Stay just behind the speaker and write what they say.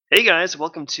Hey guys,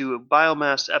 welcome to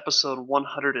Biomass episode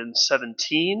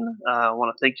 117. I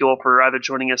want to thank you all for either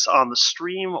joining us on the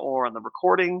stream or on the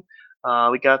recording.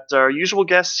 We got our usual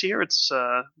guests here. It's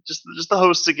just the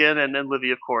hosts again, and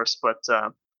Livy, of course. But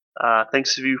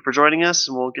thanks to you for joining us,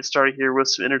 and we'll get started here with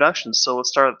some introductions. So let's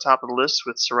start at the top of the list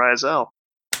with Soraya Zell.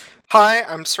 Hi,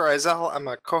 I'm Soraya Zell. I'm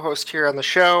a co-host here on the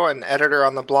show and editor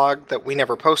on the blog that we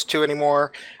never post to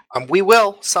anymore. We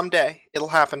will someday. It'll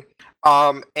happen.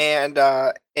 And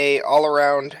a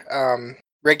all-around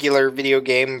regular video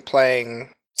game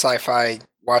playing sci-fi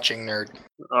watching nerd.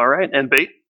 All right, and Bait.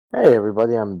 Hey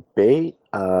everybody, I'm Bait.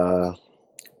 I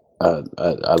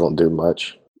don't do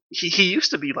much. He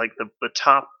used to be like the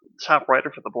top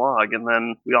writer for the blog, and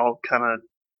then we all kind of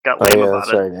got Oh lame yeah, about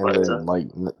that's it. right. And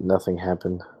But, then nothing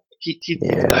happened.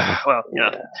 Yeah. Well,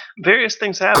 various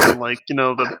things happen. Like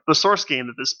the source game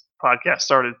that this podcast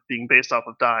started being based off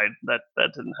of died. That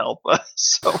didn't help.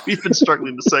 So we've been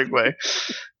struggling to segue.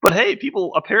 But hey,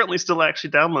 people apparently still actually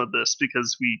download this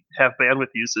because we have bandwidth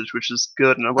usage, which is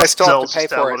good. And I still have to pay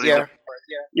for it. Yeah.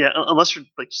 Yeah, unless you're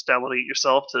like just downloading it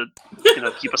yourself to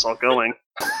keep us all going.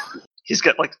 He's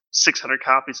got like 600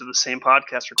 copies of the same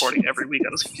podcast recording every week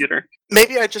on his computer.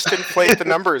 Maybe I just inflate the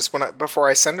numbers before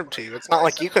I send them to you. It's not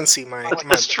like you can see my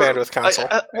bandwidth console.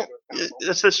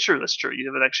 That's true. That's true. You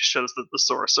haven't actually showed us the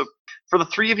source. So for the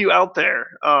three of you out there,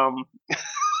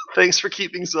 thanks for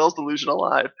keeping Zell's delusion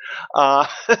alive. All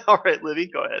right, Livy,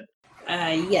 go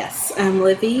ahead. Yes, I'm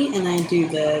Livy, and I do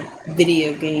the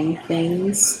video game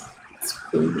things. It's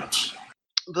pretty much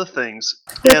the things.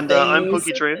 And I'm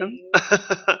Pokey Draven,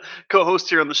 co-host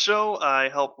here on the show. I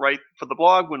help write for the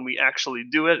blog when we actually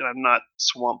do it, and I'm not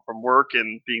swamped from work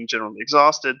and being generally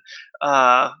exhausted.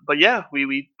 But yeah,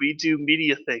 we do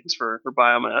media things for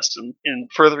Biomass and in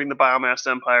furthering the Biomass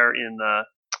empire in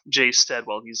Jay's stead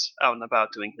while he's out and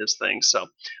about doing his thing. So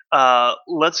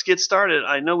let's get started.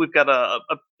 I know we've got a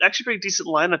actually pretty decent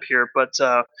lineup here, but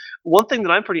one thing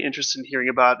that I'm pretty interested in hearing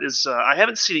about is I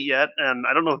haven't seen it yet, and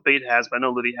I don't know if Bait has, but I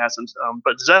know Livy hasn't.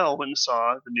 But Zell went and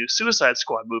saw the new Suicide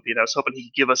Squad movie, and I was hoping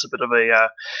he could give us a bit of a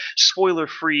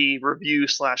spoiler-free review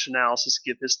 / analysis,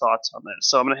 give his thoughts on that.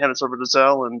 So I'm going to hand this over to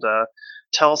Zell and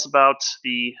tell us about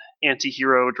the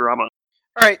anti-hero drama.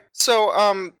 All right, so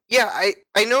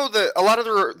I know that a lot of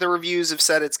the reviews have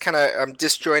said it's kind of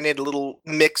disjointed, a little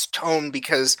mixed tone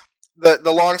because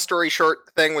the long story short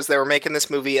thing was they were making this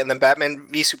movie and then Batman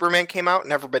v Superman came out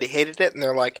and everybody hated it and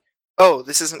they're like, oh,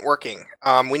 this isn't working.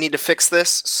 We need to fix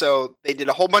this. So they did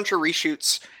a whole bunch of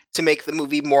reshoots to make the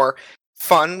movie more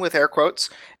fun with air quotes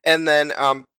and then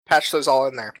patch those all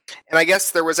in there. And I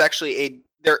guess there was actually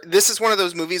this is one of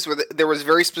those movies where there was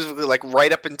very specifically like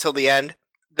right up until the end.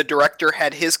 The director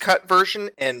had his cut version,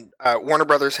 and Warner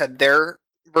Brothers had their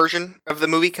version of the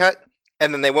movie cut,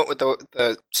 and then they went with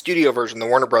the studio version, the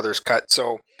Warner Brothers cut.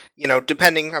 So,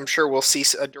 depending, I'm sure we'll see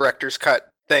a director's cut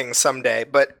thing someday.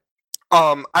 But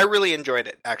I really enjoyed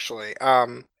it, actually.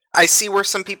 I see where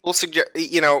some people suggest,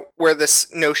 where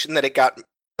this notion that it got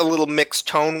a little mixed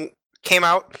tone came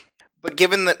out. But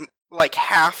given that like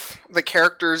half the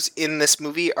characters in this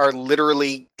movie are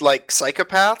literally like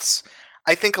psychopaths,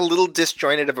 I think a little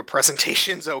disjointed of a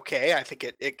presentation's okay. I think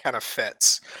it kind of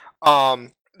fits.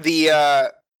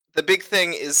 The big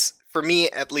thing is, for me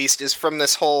at least, is from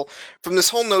this whole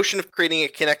notion of creating a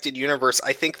connected universe.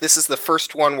 I think this is the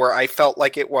first one where I felt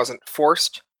like it wasn't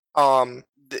forced.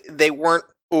 They weren't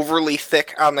overly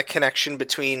thick on the connection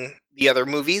between the other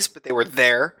movies, but they were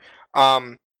there.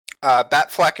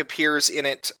 Batfleck appears in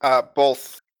it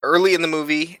both early in the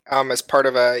movie as part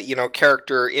of a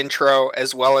character intro,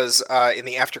 as well as in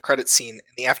the after credit scene.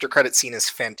 And the after credit scene is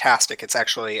fantastic. It's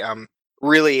actually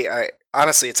really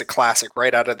honestly, it's a classic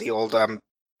right out of the old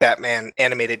Batman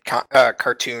animated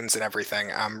cartoons and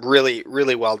everything. Really,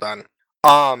 really well done.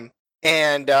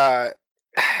 And the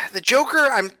Joker,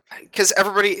 because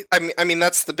everybody, I mean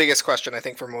that's the biggest question I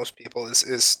think for most people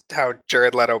is how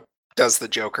Jared Leto does the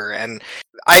Joker, and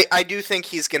I do think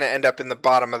he's going to end up in the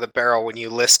bottom of the barrel when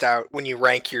you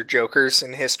rank your Jokers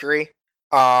in history.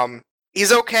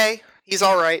 He's okay, he's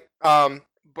all right,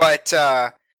 but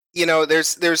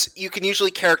there's you can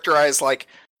usually characterize like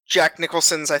Jack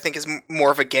Nicholson's I think is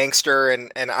more of a gangster,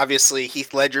 and obviously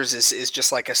Heath Ledger's is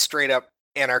just like a straight up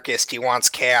anarchist. He wants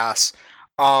chaos.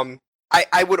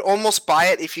 I would almost buy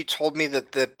it if you told me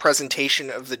that the presentation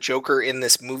of the Joker in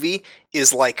this movie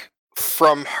is like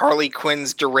from Harley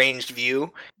Quinn's deranged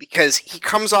view, because he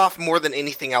comes off more than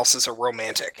anything else as a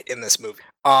romantic in this movie,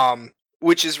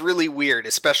 which is really weird,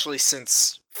 especially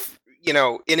since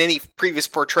in any previous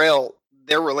portrayal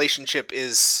their relationship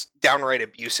is downright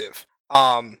abusive.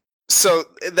 So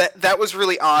that was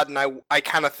really odd, and I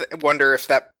kind of wonder if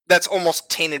that that's almost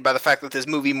tainted by the fact that this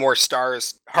movie more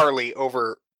stars Harley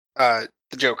over the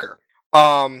Joker.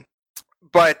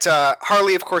 But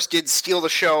Harley, of course, did steal the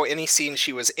show any scene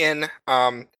she was in.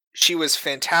 She was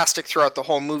fantastic throughout the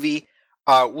whole movie.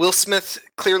 Will Smith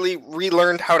clearly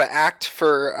relearned how to act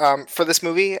for this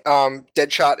movie.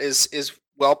 Deadshot is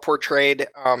well portrayed.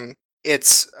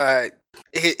 It's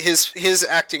his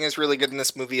acting is really good in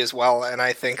this movie as well, and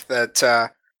I think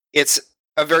that it's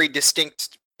a very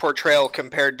distinct portrayal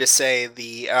compared to, say,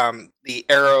 the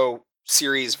Arrow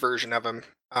series version of him.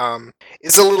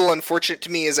 Is a little unfortunate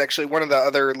to me. Is actually one of the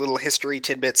other little history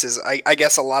tidbits. Is I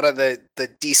guess a lot of the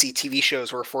DC TV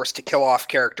shows were forced to kill off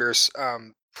characters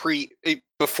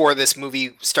before this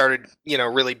movie started,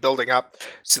 really building up.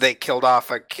 So they killed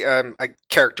off a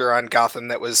character on Gotham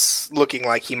that was looking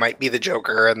like he might be the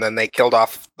Joker, and then they killed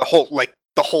off the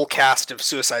whole cast of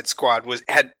Suicide Squad.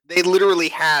 They literally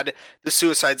had the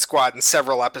Suicide Squad in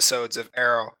several episodes of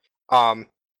Arrow, and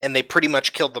they pretty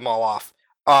much killed them all off.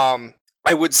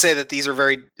 I would say that these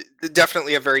are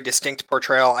definitely a very distinct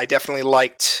portrayal. I definitely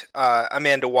liked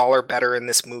Amanda Waller better in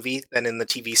this movie than in the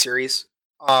TV series.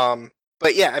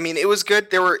 But yeah, I mean, it was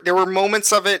good. There were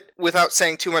moments of it, without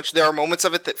saying too much, there are moments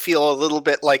of it that feel a little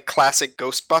bit like classic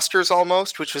Ghostbusters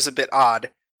almost, which was a bit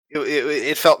odd.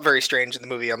 It felt very strange in the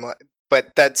movie.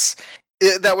 But that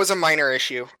was a minor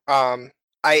issue.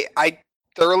 I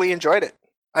thoroughly enjoyed it.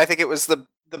 I think it was the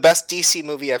best DC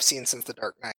movie I've seen since The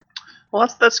Dark Knight. Well,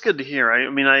 that's good to hear. I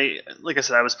mean, like I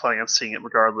said, I was planning on seeing it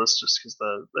regardless, just because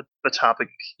the topic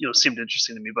seemed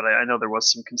interesting to me. But I know there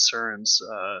was some concerns,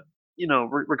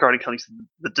 regarding kind of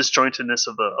the disjointedness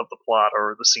of the plot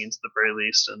or the scenes at the very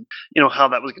least, and how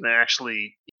that was going to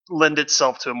actually lend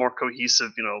itself to a more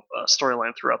cohesive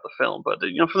storyline throughout the film. But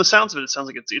from the sounds of it, it sounds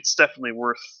like it's definitely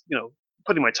worth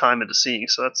putting my time into seeing.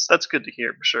 So that's good to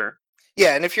hear for sure.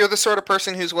 Yeah, and if you're the sort of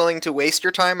person who's willing to waste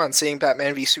your time on seeing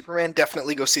Batman v Superman,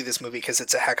 definitely go see this movie because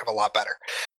it's a heck of a lot better.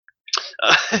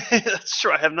 That's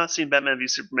true. I have not seen Batman v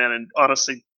Superman, and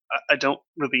honestly, I don't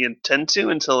really intend to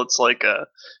until it's like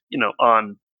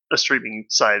on a streaming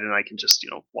site and I can just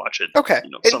watch it. Okay.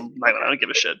 Some night when I don't give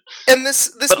a shit. And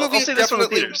this movie I'll say this one in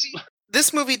theaters.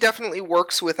 This movie definitely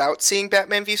works without seeing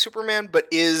Batman v Superman, but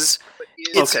it's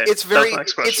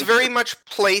very much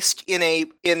placed in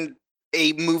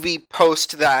a movie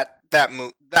post that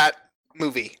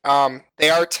movie. They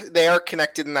are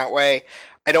connected in that way.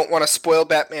 I don't want to spoil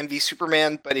Batman v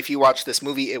Superman, but if you watch this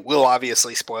movie, it will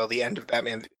obviously spoil the end of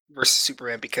Batman versus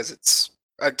Superman because it's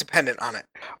dependent on it.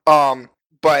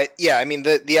 But yeah, I mean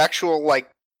the actual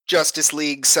Justice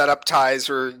League setup ties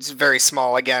were very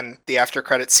small. Again, the after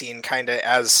credit scene kind of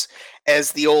as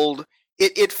the old.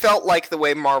 It felt like the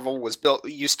way Marvel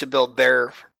used to build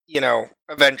their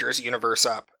Avengers universe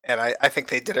up, and I think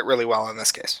they did it really well in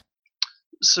this case.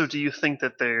 So do you think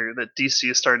that DC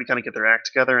is starting to kind of get their act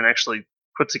together and actually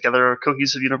put together a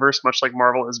cohesive universe, much like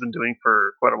Marvel has been doing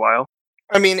for quite a while?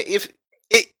 I mean,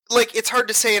 it's hard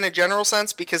to say in a general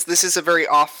sense because this is a very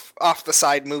off the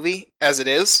side movie as it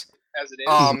is.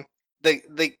 I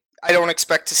don't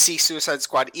expect to see Suicide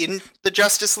Squad in the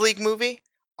Justice League movie.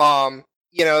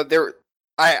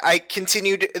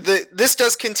 This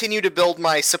does continue to build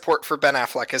my support for Ben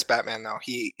Affleck as Batman, though.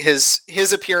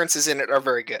 His appearances in it are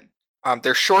very good.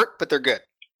 They're short, but they're good.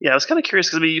 Yeah, I was kind of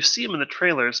curious because you see him in the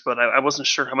trailers, but I wasn't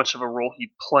sure how much of a role he'd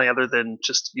play other than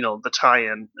just the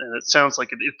tie-in. And it sounds like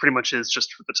it pretty much is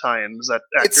just for the tie-in. Is that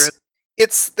accurate?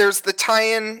 There's the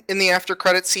tie-in in the after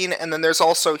credit scene, and then there's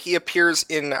also he appears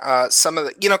in some of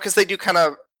the because they do kind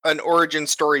of an origin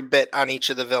story bit on each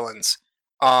of the villains.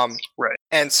 Right.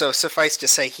 And so suffice to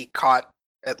say he caught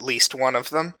at least one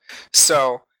of them.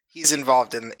 So he's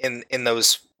involved in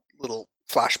those little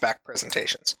flashback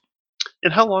presentations.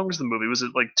 And how long was the movie? Was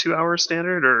it 2 hours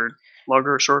standard or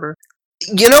longer or shorter?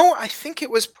 I think it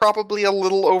was probably a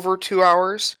little over 2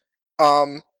 hours.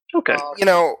 Okay.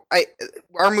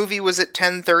 Our movie was at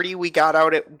 10:30. We got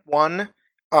out at 1.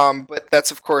 But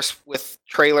that's of course with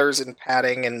trailers and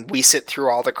padding, and we sit through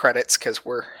all the credits because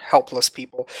we're helpless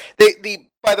people.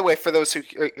 By the way, for those who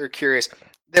are curious,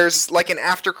 there's an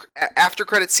after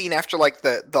credit scene after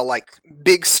the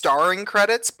big starring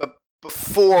credits, but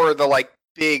before the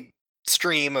big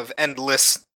stream of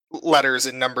endless letters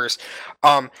and numbers.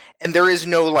 And there is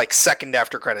no second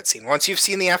after credit scene. Once you've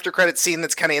seen the after credit scene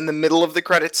that's kind of in the middle of the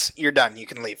credits, you're done. You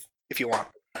can leave if you want.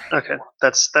 Okay,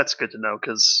 that's good to know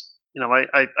because.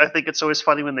 I think it's always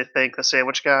funny when they thank the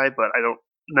sandwich guy, but I don't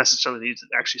necessarily need to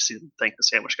actually see them thank the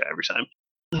sandwich guy every time.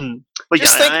 But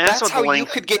Just yeah, think I asked that's about the how you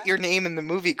length. could get your name in the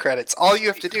movie credits. All you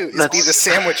have to do is be the That's-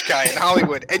 sandwich guy in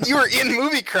Hollywood, and you are in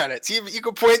movie credits. You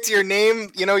could point to your name.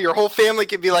 Your whole family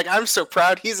could be like, "I'm so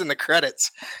proud he's in the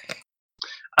credits."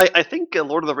 I think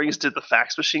Lord of the Rings did the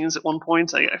fax machines at one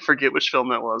point. I forget which film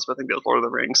that was, but I think that was Lord of the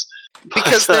Rings.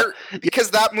 Because But,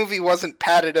 because that movie wasn't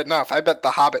padded enough. I bet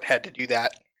The Hobbit had to do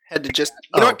that. Had to just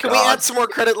Oh, what? Can we God. add some more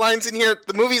credit lines in here?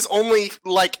 The movie's only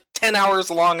like 10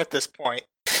 hours long at this point.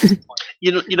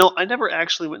 I never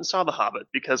actually went and saw The Hobbit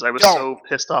because I was Don't. so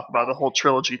pissed off about the whole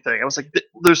trilogy thing. I was like,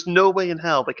 there's no way in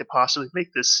hell they could possibly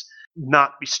make this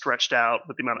not be stretched out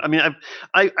with the amount. I mean,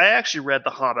 I actually read The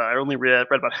Hobbit. I only read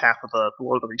about half of the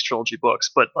Lord of the Rings trilogy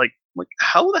books, but like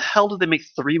how the hell did they make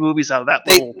 3 movies out of that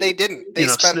little They didn't. They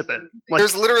spent. snippet? Like,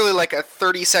 There's literally like a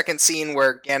 30-second scene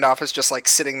where Gandalf is just like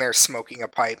sitting there smoking a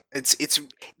pipe.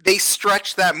 They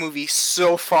stretched that movie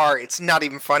so far. It's not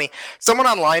even funny. Someone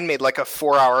online made like a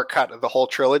 4-hour cut of the whole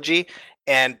trilogy,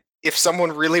 and if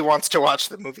someone really wants to watch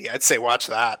the movie, I'd say watch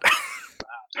that.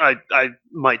 I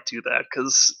might do that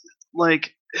because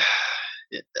like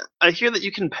I hear that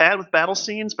you can pad with battle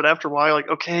scenes, but after a while, like,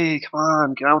 okay, come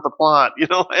on, get on with the plot.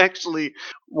 Actually,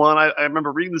 I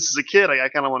remember reading this as a kid. I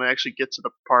kind of want to actually get to the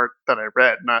part that I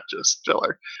read, not just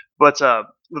filler. But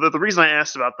the reason I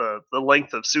asked about the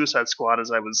length of Suicide Squad is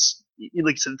like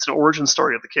you said, it's an origin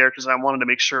story of the characters, and I wanted to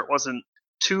make sure it wasn't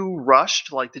too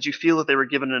rushed. Like, did you feel that they were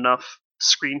given enough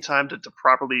screen time to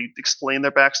properly explain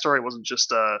their backstory? It wasn't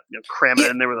just cram it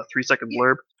in there with a 3-second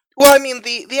blurb. Well, I mean,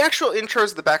 the actual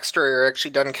intros, the backstory are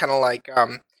actually done kind of like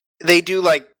they do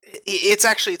like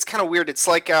it's kind of weird. It's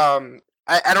like I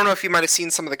don't know if you might have seen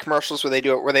some of the commercials where they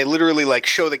do it, where they literally like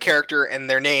show the character and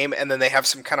their name, and then they have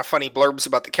some kind of funny blurbs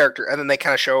about the character, and then they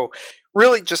kind of show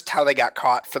really just how they got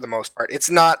caught for the most part. It's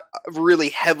not really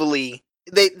heavily.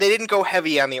 They didn't go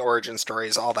heavy on the origin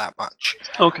stories all that much.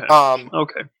 Okay.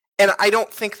 Okay. And I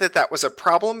don't think that was a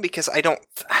problem because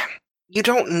you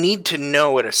don't need to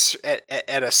know at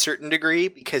a certain degree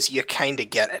because you kind of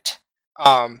get it.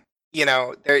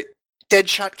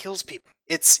 Deadshot kills people.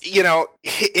 It's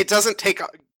it doesn't take a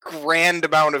grand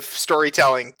amount of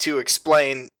storytelling to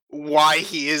explain why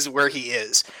he is where he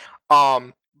is.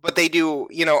 But they do,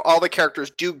 all the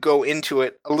characters do go into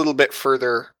it a little bit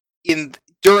further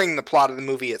during the plot of the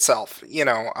movie itself.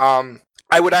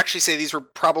 I would actually say these were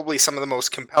probably some of the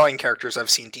most compelling characters I've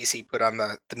seen DC put on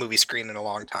the movie screen in a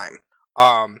long time.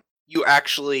 You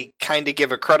actually kind of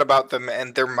give a crud about them,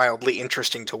 and they're mildly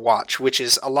interesting to watch, which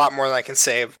is a lot more than I can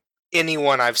say of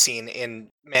anyone I've seen in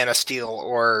Man of Steel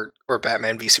or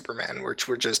Batman v Superman, which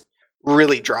were just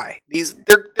really dry.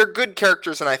 They're good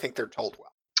characters, and I think they're told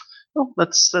well. Well,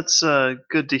 that's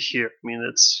good to hear. I mean,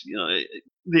 it's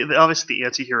obviously the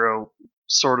anti-hero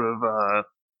sort of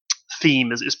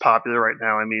theme is popular right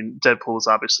now. I mean, Deadpool is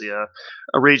obviously a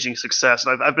raging success,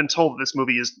 and I've been told that this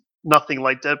movie is nothing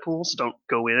like Deadpool, so don't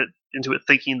go into it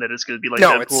thinking that it's going to be like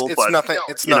Deadpool. It's but nothing.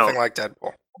 It's nothing like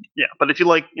Deadpool. Yeah, but if you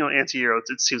like anti-hero,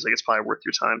 it seems like it's probably worth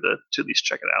your time to at least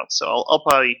check it out. So I'll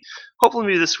probably, hopefully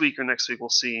maybe this week or next week, we'll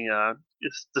see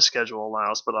if the schedule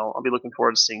allows. But I'll be looking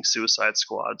forward to seeing Suicide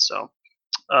Squad. So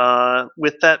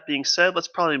with that being said, let's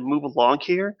probably move along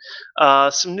here.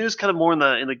 Some news, kind of more in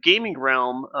the gaming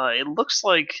realm. It looks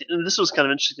like, and this was kind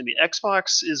of interesting to me,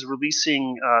 Xbox is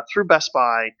releasing through Best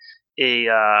Buy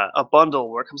a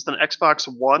bundle where it comes to an Xbox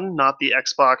One, not the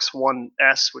Xbox One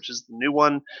S, which is the new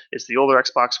one. It's the older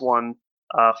Xbox One,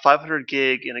 500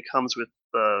 gig, and it comes with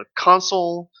the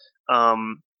console.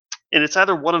 And it's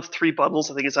either one of 3 bundles.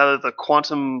 I think it's either the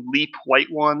Quantum Leap white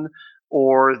one,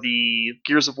 or the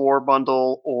Gears of War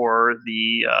bundle, or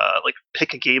the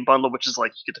pick a game bundle, which is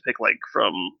like you get to pick like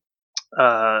from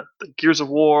the Gears of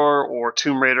War or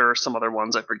Tomb Raider or some other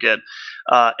ones I forget.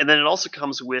 And then it also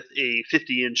comes with a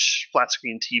 50-inch flat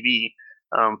screen TV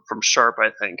from Sharp,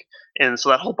 I think. And so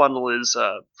that whole bundle is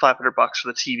 $500 for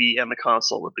the TV and the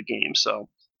console with the game. So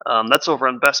that's over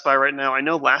on Best Buy right now. I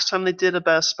know last time they did a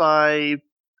Best Buy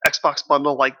Xbox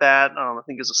bundle like that, I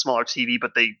think it was a smaller TV,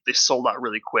 but they sold out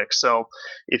really quick. So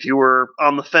if you were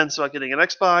on the fence about getting an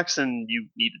Xbox and you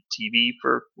needed TV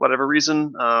for whatever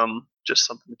reason, just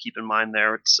something to keep in mind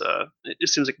there. It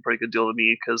seems like a pretty good deal to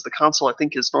me because the console I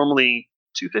think is normally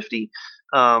 $250.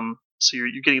 So you're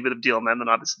getting a bit of deal on that, and then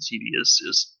obviously the TV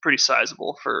is pretty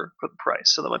sizable for the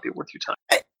price, so that might be worth your time.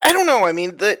 I don't know. I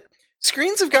mean, the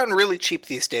screens have gotten really cheap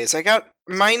these days.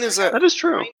 Mine is that is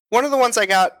true. One of the ones I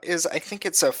got is, I think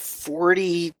it's a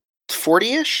 40-ish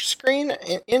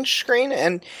inch screen,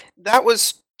 and that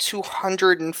was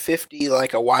 $250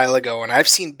 like a while ago, and I've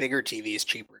seen bigger TVs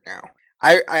cheaper now.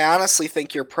 I honestly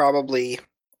think you can probably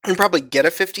get a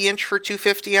 50-inch for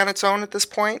 $250 on its own at this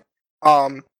point.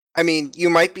 I mean, you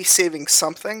might be saving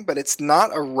something, but it's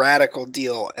not a radical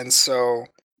deal, and so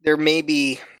there may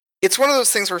be. It's one of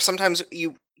those things where sometimes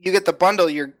you get the bundle,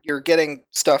 you're getting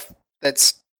stuff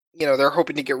that's they're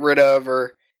hoping to get rid of,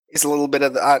 or is a little bit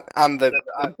of on the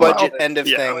budget end of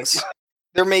things.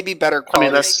 There may be better I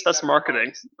quality. mean, that's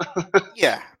marketing.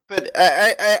 Yeah, but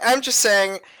I'm just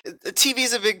saying, the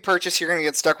TV's a big purchase you're going to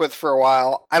get stuck with for a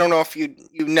while. I don't know if you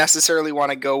necessarily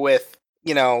want to go with,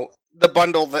 the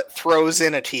bundle that throws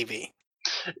in a TV.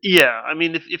 Yeah, I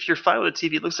mean, if you're fine with a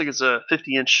TV, it looks like it's a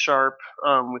 50-inch Sharp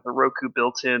with a Roku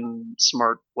built-in,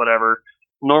 smart whatever.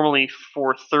 Normally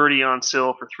 $430 on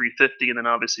sale for $350, and then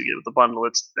obviously you get with the bundle,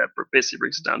 that basically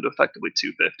brings it down to effectively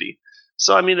 $250.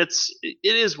 So I mean, it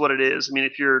is what it is. I mean,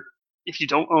 if you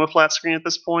don't own a flat screen at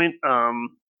this point,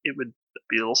 it would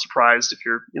be a little surprised if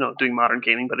you're doing modern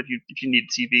gaming. But if you need a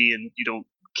TV and you don't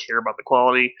care about the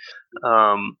quality,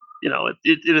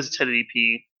 it is a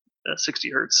 1080p. 60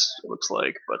 hertz, it looks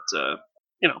like, but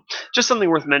just something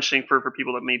worth mentioning for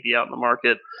people that may be out in the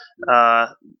market.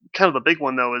 Kind of the big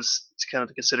one though is to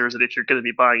consider is that if you're going to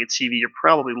be buying a TV, you're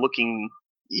probably looking,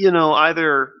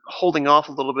 either holding off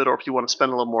a little bit, or if you want to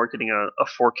spend a little more, getting a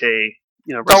 4K,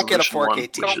 Don't get a resolution 4K one,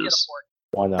 TV. which is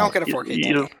Why not? Don't get a 4K You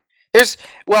TV. know-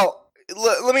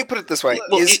 Let me put it this way: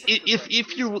 well,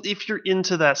 if you're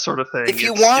into that sort of thing, if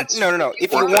you it's- want it's if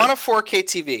you worth it. want a 4K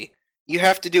TV, you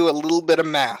have to do a little bit of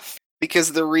math,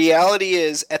 because the reality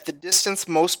is, at the distance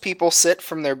most people sit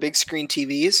from their big screen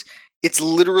TVs, it's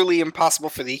literally impossible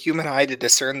for the human eye to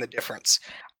discern the difference.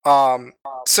 But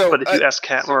if you ask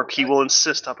Catmark, he will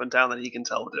insist up and down that he can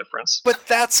tell the difference. But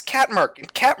that's Catmark,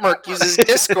 and Catmark uses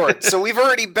Discord, so we've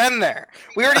already been there.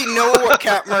 We already know what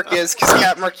Catmark is, because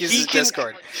Catmark uses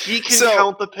Discord. He can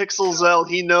count the pixels, El.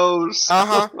 He knows.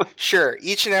 Sure,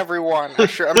 each and every one. I'm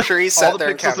sure he's sat all the there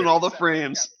and pixels counted. and all the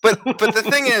frames. But the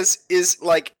thing is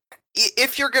like,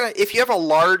 if you have a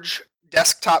large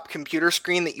desktop computer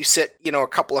screen that you sit a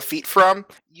couple of feet from,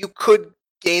 you could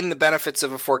gain the benefits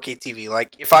of a 4K TV.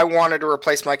 Like, if I wanted to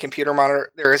replace my computer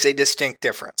monitor, there is a distinct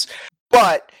difference.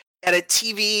 But at a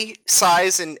TV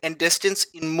size and distance,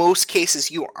 in most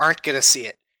cases, you aren't going to see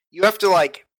it. You have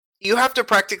to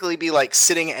practically be like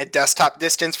sitting at desktop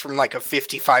distance from like a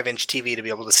 55-inch TV to be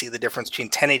able to see the difference between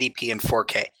 1080p and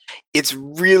 4K. It's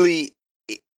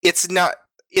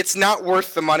not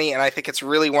worth the money, and I think it's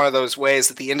really one of those ways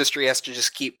that the industry has to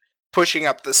just keep pushing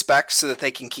up the specs so that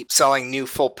they can keep selling new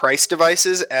full price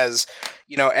devices, as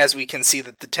we can see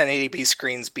that the 1080p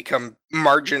screens become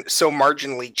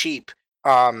marginally cheap,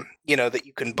 that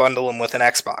you can bundle them with an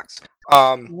Xbox.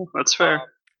 That's fair.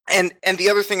 And the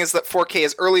other thing is that 4K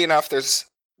is early enough, there's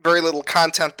very little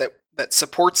content that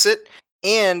supports it,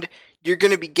 and you're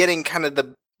going to be getting kind of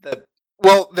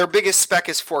their biggest spec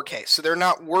is 4K, so they're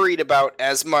not worried about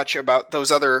as much about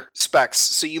those other specs,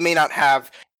 so you may not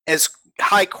have as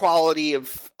high quality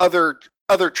of other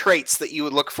traits that you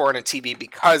would look for in a TV,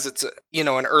 because it's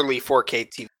an early 4K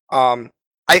TV.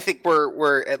 I think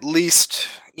we're at least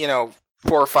 4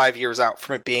 or 5 years out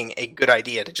from it being a good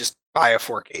idea to just buy a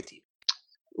 4K TV.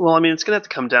 Well, I mean, it's going to have to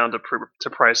come down to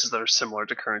prices that are similar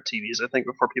to current TVs, I think,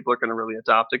 before people are going to really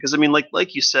adopt it. Because I mean,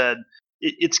 like you said,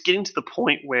 it's getting to the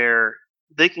point where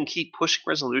they can keep pushing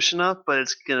resolution up, but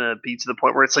it's gonna be to the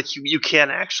point where it's like you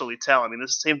can't actually tell. I mean,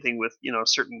 it's the same thing with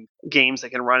certain games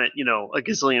that can run at a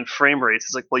gazillion frame rates.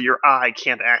 It's like, well, your eye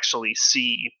can't actually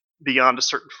see beyond a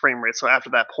certain frame rate. So after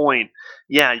that point,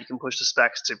 yeah, you can push the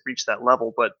specs to reach that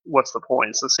level, but what's the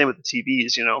point? It's the same with the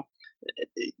TVs.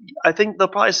 I think they'll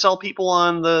probably sell people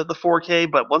on the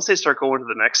 4K, but once they start going to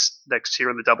the next tier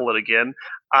and they double it again,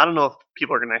 I don't know if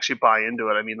people are going to actually buy into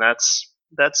it. I mean, that's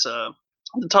a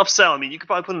tough sell. I mean, you could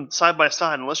probably put them side by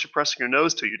side, unless you're pressing your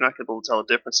nose to it, you're not going to be able to tell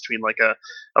the difference between like a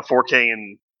 4K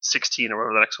and 16 or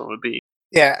whatever the next one would be.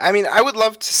 Yeah, I mean, I would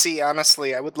love to see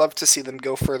them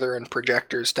go further in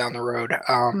projectors down the road.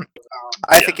 I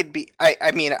think it'd be.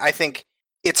 I think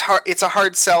it's hard. It's a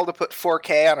hard sell to put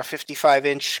 4K on a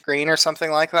 55-inch screen or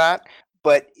something like that.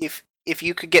 But if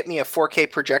you could get me a 4K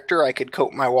projector, I could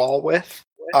coat my wall with.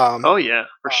 Oh yeah,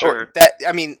 for sure. At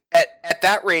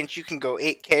that range, you can go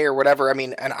 8K or whatever. I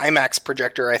mean, an IMAX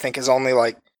projector, I think, is only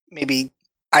like maybe.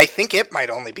 I think it might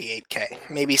only be 8K,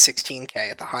 maybe 16K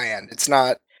at the high end. It's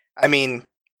not. I mean,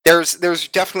 there's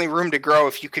definitely room to grow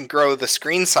if you can grow the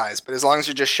screen size, but as long as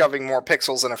you're just shoving more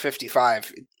pixels in a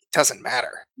 55, doesn't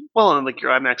matter. Well, and like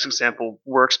your IMAX example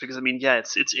works because I mean, yeah,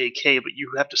 it's 8K, but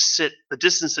you have to sit the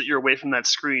distance that you're away from that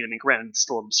screen. I mean, granted, it's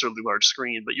still an absurdly large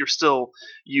screen, but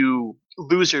you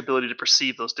lose your ability to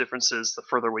perceive those differences the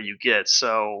further away you get.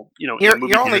 So in a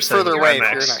movie You're only theater setting further with away if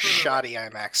IMAX, you're in a shoddy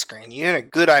IMAX screen. You're in a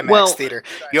good IMAX theater.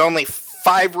 You're only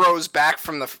 5 rows back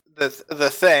from the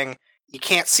thing. You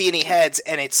can't see any heads,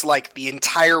 and it's like the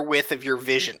entire width of your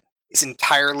vision is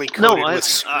entirely coated with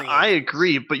screen. I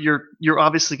agree, but you're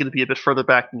obviously going to be a bit further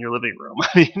back than your living room. I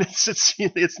mean,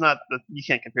 it's not you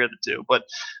can't compare the two. But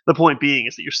the point being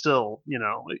is that you're still,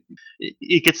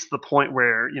 it gets to the point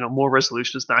where more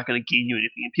resolution is not going to gain you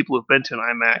anything. And people who've been to an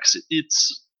IMAX,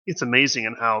 it's amazing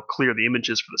in how clear the image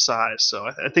is for the size. So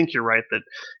I think you're right that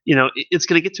it's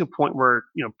going to get to a point where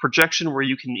projection where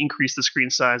you can increase the screen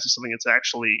size is something that's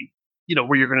actually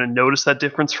where you're going to notice that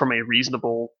difference from a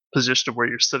reasonable position of where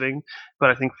you're sitting. But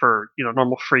I think for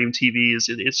normal frame TVs,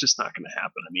 it's just not going to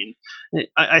happen. I mean,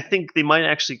 I think they might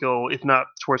actually go, if not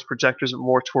towards projectors, but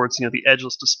more towards the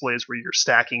edgeless displays where you're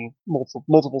stacking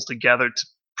multiples together to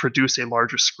produce a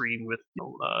larger screen with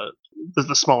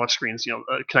the smaller screens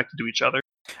connected to each other.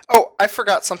 Oh, I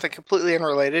forgot something completely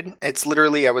unrelated. It's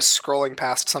literally I was scrolling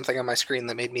past something on my screen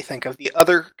that made me think of the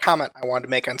other comment I wanted to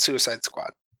make on Suicide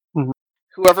Squad.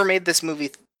 Whoever made this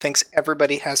movie thinks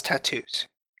everybody has tattoos.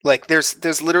 Like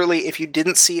there's literally, if you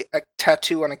didn't see a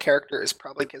tattoo on a character, it's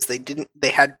probably because they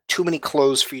had too many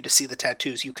clothes for you to see the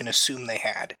tattoos you can assume they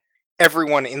had.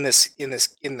 Everyone in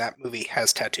that movie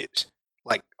has tattoos,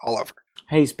 like all over.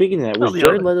 Hey, speaking of that, was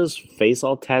Jared Leto's face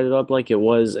all tatted up like it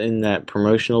was in that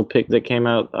promotional pic that came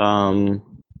out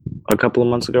a couple of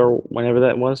months ago, whenever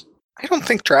that was? I don't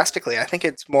think drastically. I think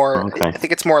it's more. Okay. I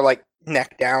think it's more like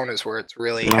neck down is where it's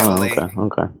really heavily.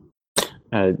 Okay.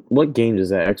 What game does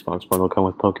that Xbox bundle come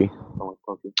with, Pokey?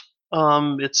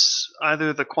 It's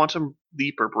either the Quantum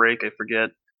Leap or Break, I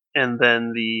forget, and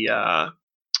then the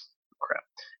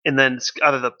and then it's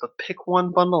either the Pick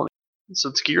One bundle. So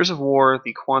it's Gears of War,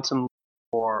 the Quantum,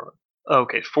 or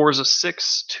Forza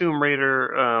 6, Tomb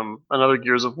Raider, another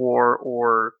Gears of War,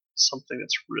 or something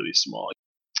that's really small.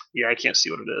 Yeah, I can't see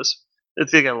what it is.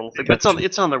 They got a little thing.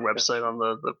 It's on their website, on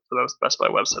the Best Buy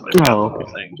website. They've got a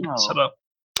little thing set up.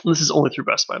 This is only through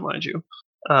Best Buy, mind you.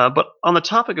 But on the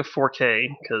topic of 4K,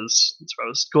 because that's where I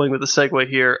was going with the segue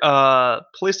here,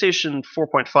 PlayStation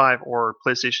 4.5, or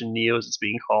PlayStation Neo as it's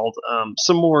being called,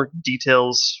 some more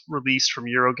details released from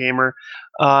Eurogamer.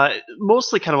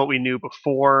 Mostly kind of what we knew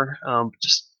before,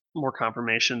 just more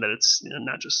confirmation that it's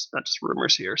not just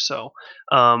rumors here. So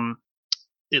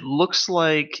it looks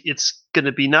like it's going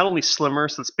to be not only slimmer,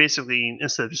 so it's basically,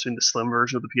 instead of just doing the slim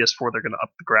version of the PS4, they're going to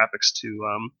up the graphics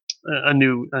to a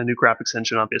new graphics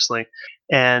engine, obviously.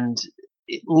 And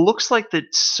it looks like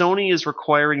that Sony is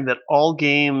requiring that all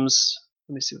games.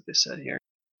 Let me see what they said here.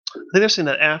 I think they're saying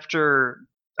that after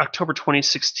October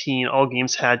 2016, all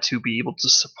games had to be able to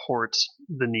support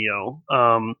the Neo.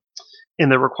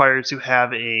 And they're required to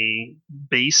have a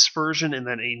base version and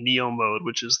then a Neo mode,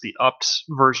 which is the upped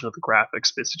version of the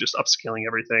graphics, basically just upscaling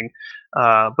everything.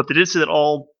 But they did say that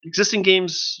all existing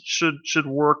games should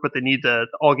work, but they need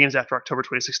all games after October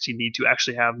 2016 need to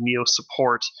actually have Neo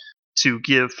support to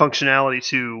give functionality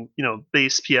to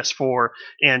base PS4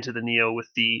 and to the Neo with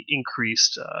the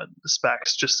increased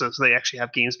specs, just so they actually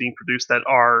have games being produced that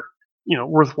are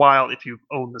worthwhile if you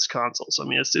own this console. So I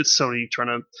mean, it's Sony trying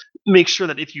to make sure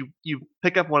that if you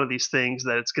pick up one of these things,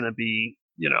 that it's going to be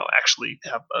actually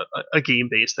have a game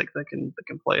base that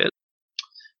can play it.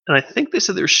 And I think they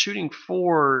said they're shooting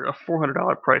for a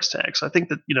 $400 price tag. So I think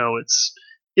that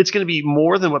it's going to be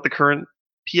more than what the current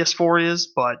PS4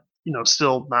 is, but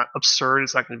still not absurd.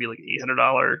 It's not going to be like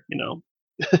 $800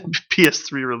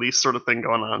 PS3 release sort of thing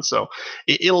going on. So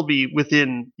it'll be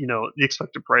within the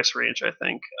expected price range. I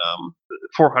think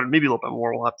 400, maybe a little bit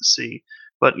more. We'll have to see.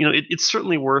 But it's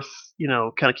certainly worth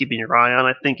kind of keeping your eye on.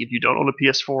 I think if you don't own a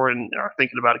PS4 and are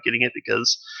thinking about getting it,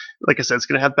 because like I said, it's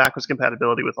going to have backwards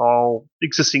compatibility with all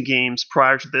existing games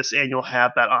prior to this, and you'll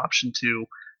have that option to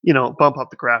bump up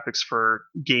the graphics for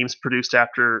games produced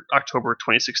after October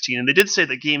 2016. And they did say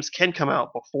that games can come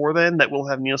out before then that will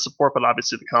have Neo support, but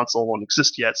obviously the console won't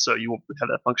exist yet, so you won't have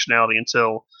that functionality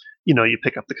until you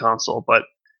pick up the console. But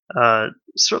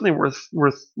certainly worth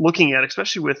looking at,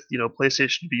 especially with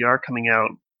PlayStation VR coming out.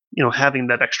 Having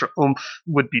that extra oomph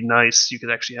would be nice. You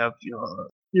could actually have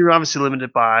you're obviously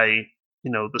limited by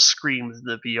the screen with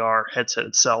the VR headset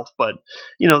itself, but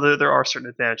there are certain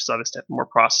advantages. Obviously, having more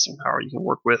processing power you can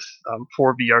work with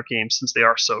for VR games, since they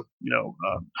are so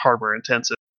hardware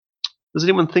intensive. Does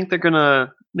anyone think they're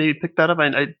gonna maybe pick that up?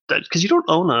 Because you don't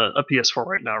own a PS4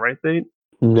 right now, right, Bate?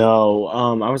 No,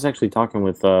 I was actually talking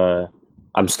with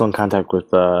I'm still in contact with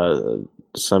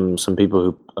some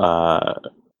people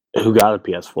who got a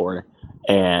PS4,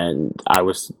 and I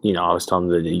was telling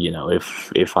them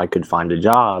that if I could find a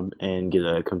job and get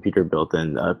a computer built,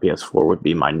 then a PS4 would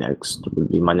be my next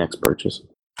purchase.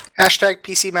 Hashtag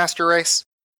PC Master Race.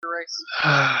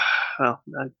 Well,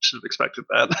 I should have expected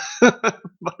that.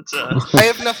 But I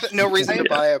have no reason to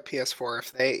buy a PS4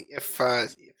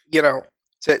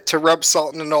 to rub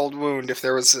salt in an old wound. If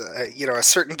there was a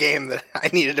certain game that I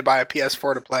needed to buy a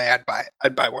PS4 to play,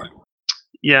 I'd buy one.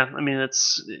 Yeah, I mean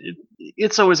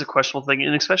it's always a questionable thing,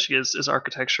 and especially as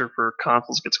architecture for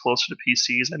consoles gets closer to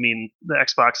PCs. I mean, the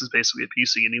Xbox is basically a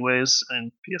PC anyways,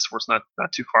 and PS4 is not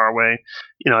too far away.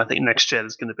 I think next gen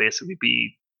is going to basically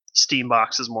be Steam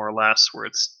boxes more or less, where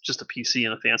it's just a PC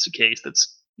in a fancy case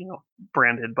that's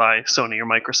branded by Sony or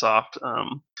Microsoft.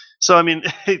 So I mean,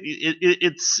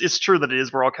 it's true that it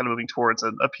is. We're all kind of moving towards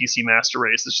a PC master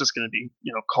race. It's just going to be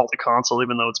called a console,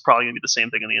 even though it's probably going to be the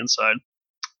same thing on the inside.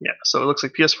 Yeah, so it looks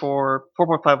like PS4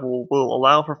 4.5 will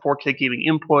allow for 4K gaming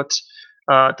input.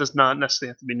 Does not necessarily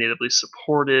have to be natively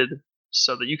supported,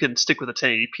 so that you can stick with a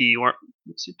 1080p.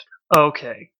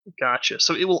 Okay, gotcha.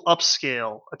 So it will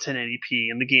upscale a 1080p,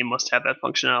 and the game must have that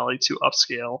functionality to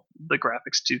upscale the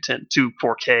graphics to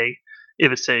 4K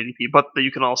if it's 1080p. But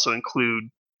you can also include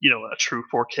a true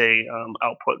 4K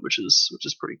output, which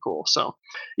is pretty cool. So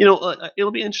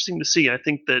it'll be interesting to see. I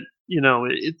think that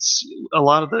it's a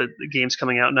lot of the games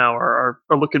coming out now are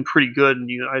looking pretty good, and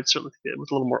I'd certainly think that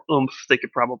with a little more oomph they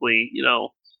could probably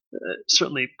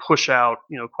certainly push out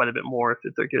quite a bit more if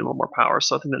they're getting a little more power.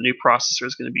 So I think that new processor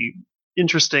is going to be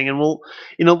interesting, and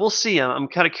we'll see. I'm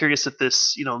kind of curious if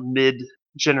this mid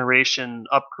generation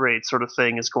upgrade sort of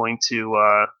thing is going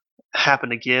to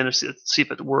happen again, or see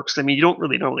if it works. I mean, you don't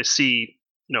really normally see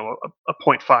a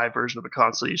 0.5 version of a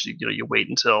console. Usually you wait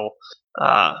until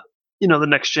the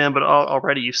next gen, but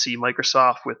already you see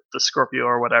Microsoft with the Scorpio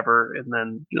or whatever, and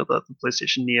then the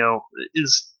PlayStation Neo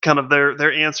is kind of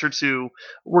their answer to,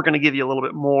 we're going to give you a little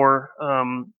bit more,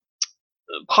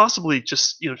 possibly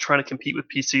just trying to compete with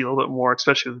PC a little bit more,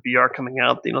 especially with VR coming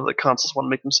out. The consoles want to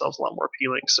make themselves a lot more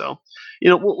appealing. So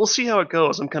we'll see how it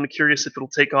goes. I'm kind of curious if it'll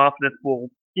take off and if we'll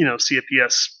see a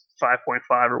PS 5.5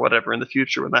 or whatever in the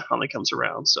future when that finally comes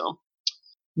around. So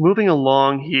moving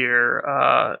along here,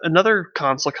 another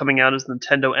console coming out is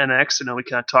Nintendo NX. I know we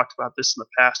kind of talked about this in the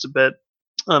past a bit,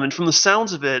 and from the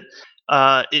sounds of it,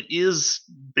 it is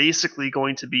basically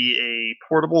going to be a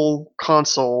portable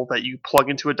console that you plug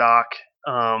into a dock.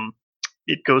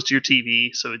 It goes to your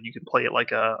TV, so you can play it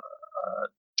like a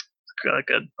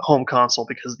home console,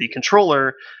 because the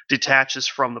controller detaches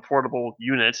from the portable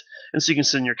unit, and so you can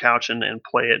sit on your couch and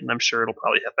play it. And I'm sure it'll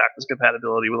probably have backwards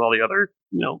compatibility with all the other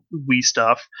Wii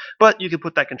stuff. But you can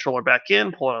put that controller back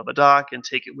in, pull it out of the dock, and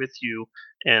take it with you,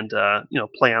 and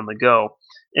play on the go.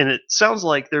 And it sounds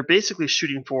like they're basically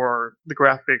shooting for the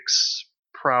graphics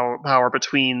power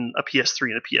between a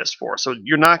PS3 and a PS4. So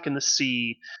you're not going to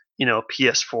see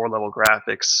PS4 level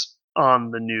graphics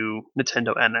on the new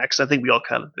Nintendo NX. I think we all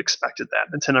kind of expected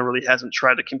that. Nintendo really hasn't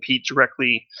tried to compete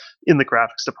directly in the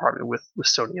graphics department with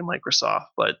Sony and Microsoft,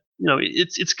 but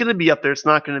it's going to be up there. It's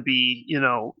not going to be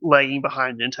lagging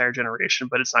behind an entire generation,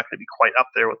 but it's not going to be quite up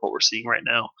there with what we're seeing right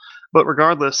now. But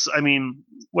regardless, I mean,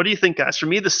 what do you think, guys? For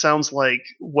me, this sounds like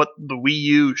what the Wii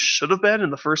U should have been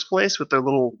in the first place, with their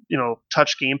little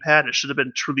touch gamepad. It should have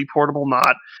been truly portable,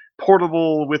 not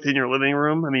portable within your living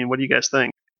room. I mean, what do you guys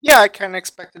think? Yeah, I kind of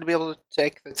expected to be able to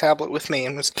take the tablet with me,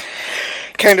 and was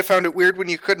kind of found it weird when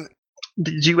you couldn't.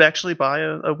 Did you actually buy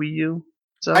a Wii U?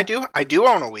 So? I do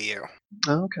own a Wii U.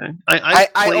 Oh, okay. I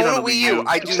own a Wii U.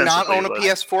 I do not own a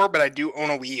PS4, but I do own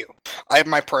a Wii U. I have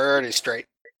my priorities straight.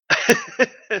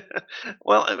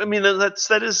 Well, I mean,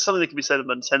 that is something that can be said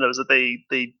about Nintendo, is that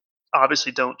they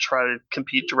obviously don't try to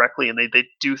compete directly, and they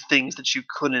do things that you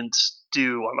couldn't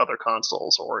do on other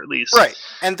consoles, or at least right.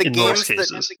 And the in games most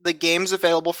cases. the games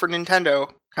available for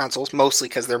Nintendo consoles, mostly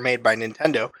because they're made by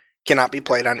Nintendo, cannot be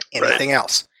played on anything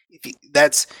else.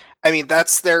 That's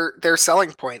their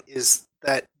selling point, is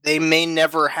that they may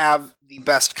never have the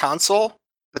best console,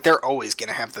 but they're always going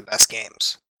to have the best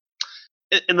games.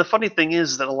 And the funny thing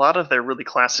is that a lot of their really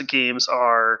classic games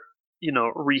are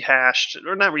rehashed,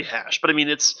 or not rehashed, but I mean,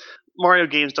 it's Mario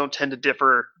games don't tend to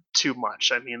differ too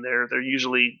much. I mean, they're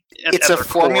usually it's a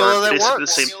formula that works. The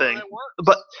same thing.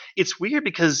 But it's weird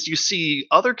because you see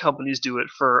other companies do it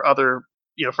for other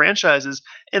franchises,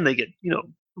 and they get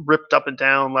ripped up and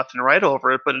down, left and right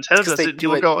over it. But Nintendo does it.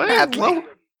 People go, hey, well,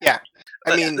 yeah.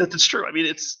 I mean, That's true. I mean,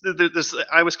 it's there's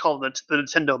I always call it the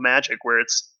Nintendo magic, where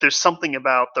there's something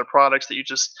about their products that you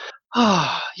just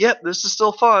yep, this is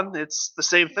still fun. It's the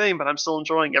same thing, but I'm still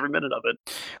enjoying every minute of it.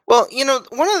 well,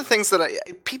 one of the things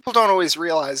that people don't always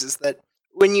realize is that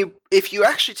if you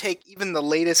actually take even the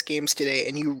latest games today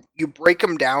and you break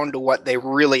them down to what they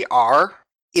really are,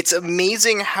 it's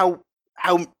amazing how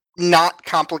not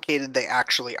complicated they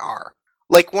actually are.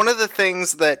 Like one of the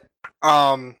things that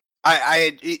where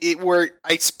I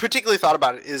particularly thought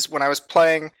about it is when I was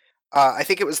playing. I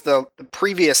think it was the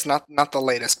previous, not the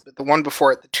latest, but the one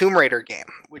before it, the Tomb Raider game,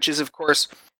 which is of course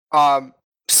um,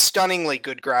 stunningly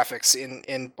good graphics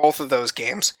in both of those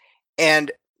games.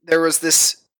 And there was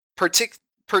this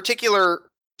particular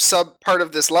sub part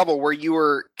of this level where you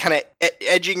were kind of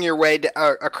edging your way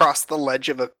across the ledge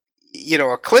of a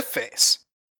cliff face.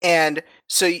 And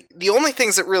so the only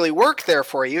things that really work there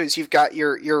for you is you've got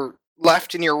your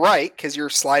left and your right because you're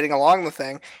sliding along the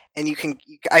thing, and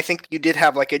I think you did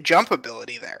have like a jump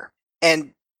ability there.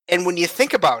 And when you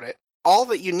think about it, all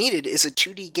that you needed is a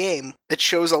 2D game that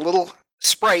shows a little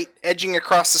sprite edging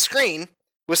across the screen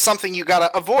with something you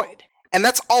gotta avoid. And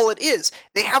that's all it is.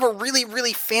 They have a really,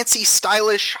 really fancy,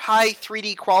 stylish, high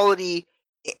 3D quality,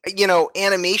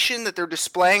 animation that they're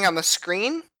displaying on the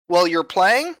screen while you're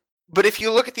playing. But if you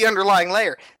look at the underlying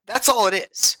layer, that's all it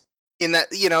is. In that,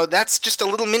 that's just a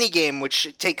little mini game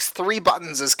which takes 3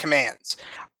 buttons as commands.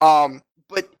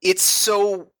 But it's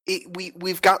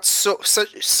we've got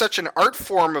such an art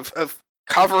form of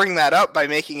covering that up by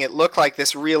making it look like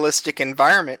this realistic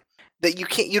environment that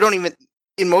you don't even,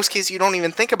 in most cases, you don't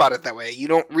even think about it that way. You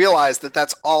don't realize that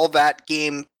that's all that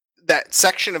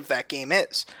section of that game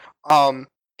is.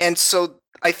 And so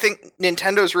I think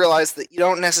Nintendo's realized that you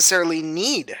don't necessarily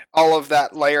need all of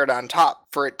that layered on top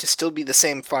for it to still be the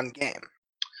same fun game.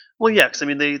 Well, yeah, because I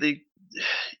mean,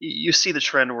 you see the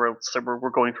trend where we're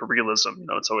going for realism.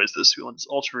 It's always this: we want this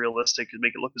ultra realistic and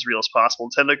make it look as real as possible.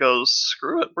 Nintendo goes,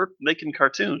 screw it, we're making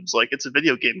cartoons. Like, it's a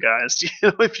video game, guys.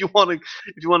 If you want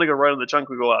to go right in the junk,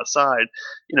 we go outside.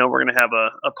 We're gonna have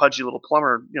a pudgy little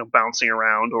plumber, bouncing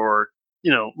around, or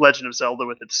Legend of Zelda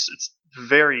with its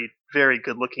very, very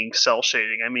good looking cell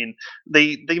shading. I mean,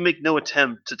 they make no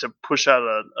attempt to push out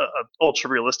a ultra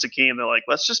realistic game. They're like,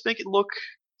 let's just make it look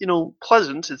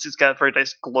pleasant. It's got a very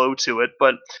nice glow to it,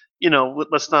 but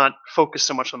let's not focus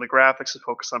so much on the graphics and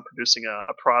focus on producing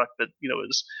a product that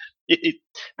is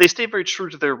they stay very true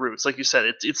to their roots. Like you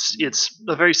said, it's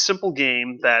a very simple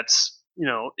game that's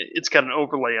it's got an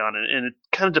overlay on it, and it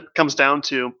kind of comes down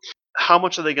to how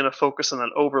much are they going to focus on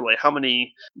that overlay? How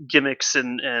many gimmicks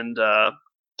and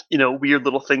weird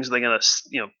little things are they going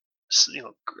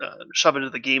to shove into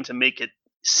the game to make it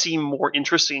seem more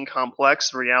interesting and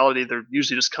complex? In reality, they're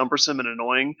usually just cumbersome and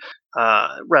annoying,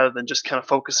 rather than just kind of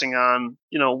focusing on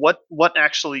what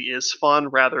actually is fun,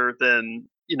 rather than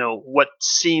what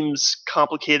seems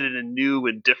complicated and new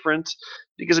and different.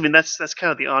 Because I mean, that's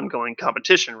kind of the ongoing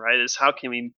competition, right? Is how can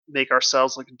we make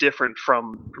ourselves look different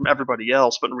from everybody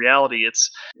else? But in reality,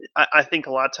 I think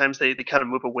a lot of times they kind of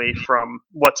move away from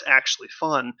what's actually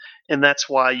fun, and that's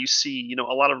why you see a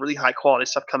lot of really high quality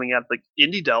stuff coming out of like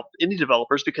indie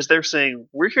developers, because they're saying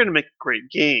we're here to make a great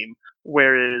game,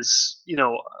 whereas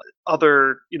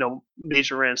other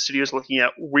major brand studios looking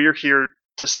at, we're here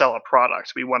to sell a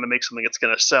product. We want to make something that's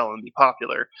going to sell and be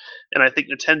popular. And I think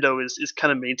Nintendo is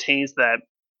kind of maintains that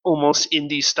almost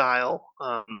indie style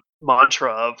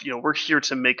mantra of we're here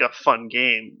to make a fun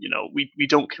game. We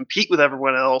don't compete with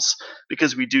everyone else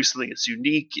because we do something that's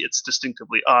unique. It's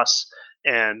distinctively us,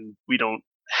 and we don't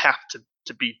have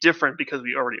to be different because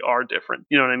we already are different.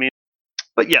 You know what I mean?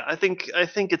 But yeah, I think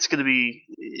it's gonna be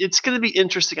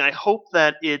interesting. I hope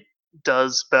that it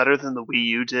does better than the Wii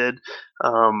U did.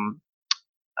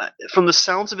 From the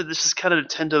sounds of it, this is kind of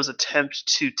Nintendo's attempt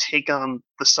to take on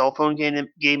the cell phone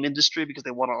game industry, because they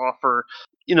want to offer,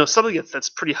 something that's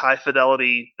pretty high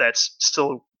fidelity, that's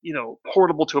still,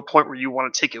 portable to a point where you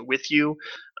want to take it with you,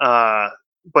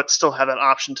 but still have that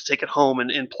option to take it home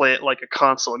and play it like a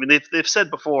console. I mean, they've said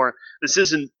before, this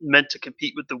isn't meant to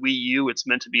compete with the Wii U. It's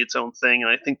meant to be its own thing. And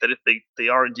I think that if they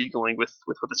are indeed going with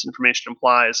what this information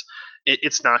implies,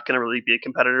 it's not going to really be a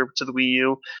competitor to the Wii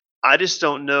U. I just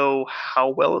don't know how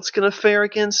well it's going to fare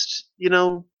against,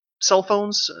 cell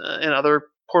phones and other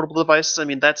portable devices. I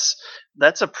mean, that's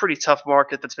a pretty tough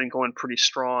market that's been going pretty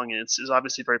strong, and is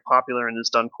obviously very popular and has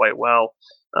done quite well.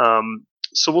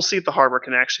 So we'll see if the hardware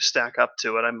can actually stack up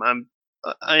to it.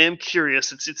 I am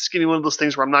curious. It's going to be one of those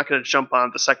things where I'm not going to jump on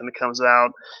it the second it comes out.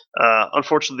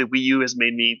 Unfortunately, the Wii U has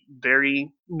made me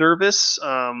very nervous.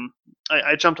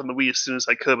 I jumped on the Wii as soon as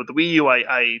I could, but the Wii U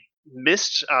I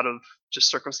missed out of just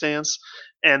circumstance,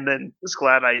 and then was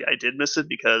glad I did miss it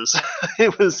because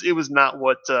it was not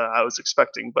what I was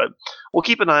expecting. But we'll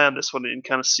keep an eye on this one and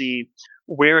kind of see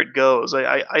where it goes.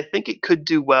 I think it could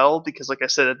do well because, like I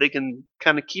said, if they can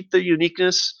kind of keep their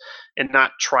uniqueness and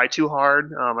not try too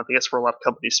hard. I think that's where a lot of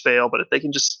companies fail. But if they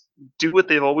can just do what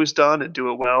they've always done and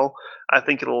do it well, I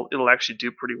think it'll actually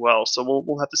do pretty well. So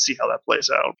we'll have to see how that plays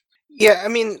out. Yeah, I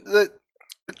mean, the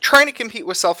trying to compete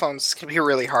with cell phones can be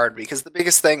really hard because the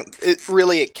biggest thing,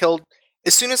 it killed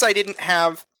as soon as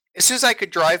as soon as I could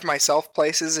drive myself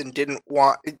places and didn't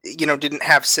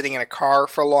have sitting in a car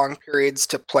for long periods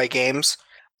to play games.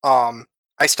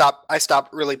 I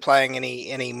stopped really playing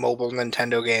any mobile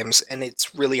Nintendo games, and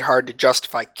it's really hard to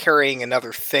justify carrying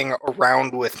another thing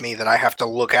around with me that I have to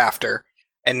look after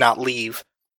and not leave.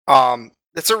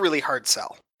 That's a really hard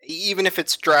sell. Even if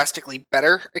it's drastically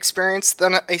better experience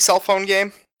than a cell phone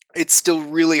game, it's still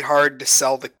really hard to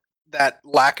sell that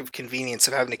lack of convenience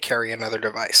of having to carry another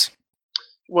device.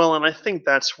 Well, and I think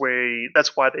that's why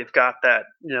they've got that.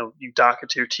 You dock it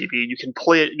to your TV. You can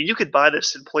play it. I mean, you could buy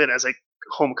this and play it as a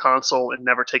home console and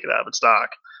never take it out of its dock,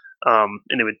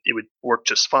 and it would work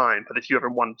just fine. But if you ever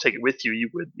want to take it with you, you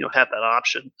would have that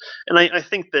option. And I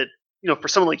think that for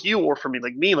someone like you or for me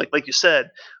like me, like you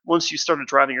said, once you started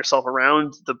driving yourself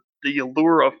around, the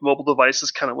allure of mobile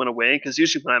devices kind of went away because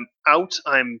usually when I'm out,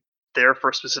 I'm there for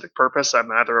a specific purpose.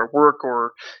 I'm either at work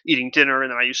or eating dinner,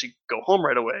 and then I usually go home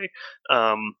right away.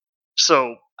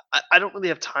 So I don't really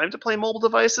have time to play mobile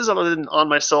devices other than on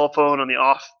my cell phone on the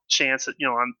off chance that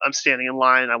I'm standing in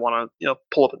line and I want to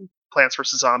pull up Plants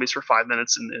vs Zombies for 5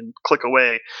 minutes and click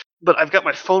away. But I've got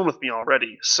my phone with me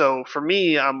already, so for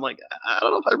me, I'm like, I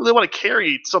don't know if I really want to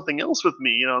carry something else with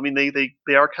me. I mean,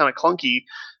 they are kind of clunky.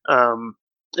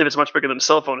 If it's much bigger than a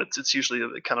cell phone, it's usually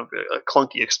a kind of a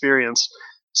clunky experience.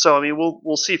 So I mean,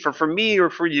 we'll see. For me or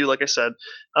for you, like I said,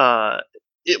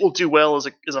 it will do well as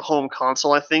a home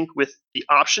console. I think with the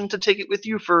option to take it with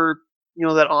you for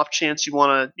that off chance you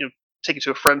want to take it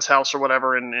to a friend's house or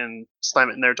whatever and slam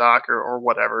it in their dock or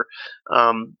whatever.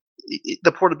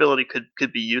 The portability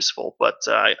could be useful, but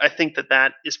I think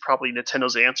that is probably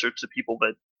Nintendo's answer to people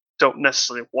that don't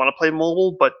necessarily want to play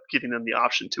mobile, but giving them the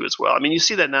option to as well. I mean, you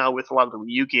see that now with a lot of the Wii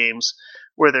U games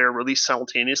where they're released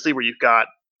simultaneously, where you've got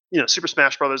Super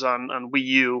Smash Brothers on Wii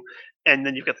U, and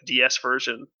then you've got the DS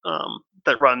version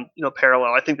that run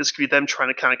parallel. I think this could be them trying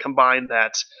to kind of combine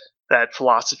that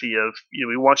philosophy of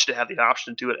we want you to have the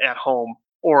option to do it at home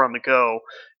or on the go,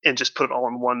 and just put it all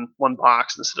in one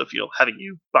box instead of having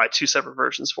you buy two separate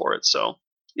versions for it. So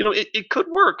it could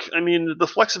work. I mean, the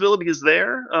flexibility is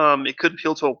there. It could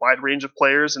appeal to a wide range of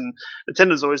players, and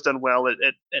Nintendo's always done well at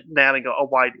nabbing a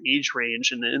wide age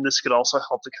range, and this could also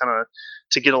help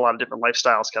to get a lot of different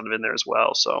lifestyles kind of in there as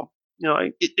well. So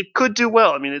it could do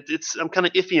well. I mean, I'm kind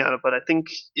of iffy on it, but I think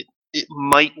it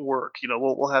might work.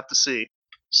 We'll have to see.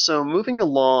 So moving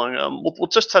along, we'll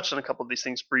just touch on a couple of these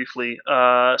things briefly.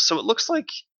 So it looks like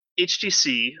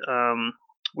HTC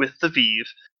with the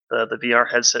Vive, the VR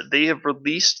headset, they have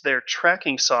released their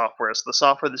tracking software. So the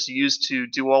software that's used to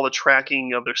do all the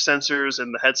tracking of their sensors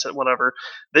and the headset, whatever,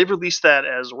 they've released that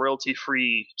as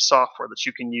royalty-free software that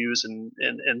you can use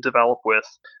and develop with.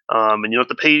 And you don't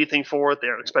have to pay anything for it. They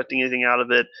aren't expecting anything out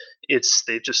of it.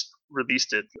 They've just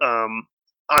released it.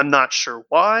 I'm not sure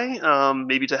why.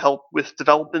 Maybe to help with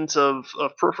development of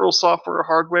peripheral software or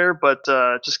hardware, but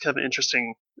just kind of an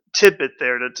interesting tidbit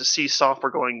there to see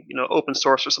software going open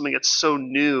source for something that's so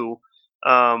new.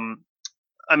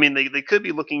 I mean, they could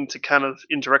be looking to kind of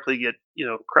indirectly get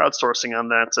crowdsourcing on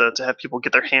that to have people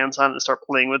get their hands on it and start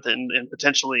playing with it and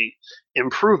potentially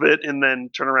improve it and then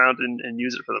turn around and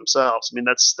use it for themselves. I mean,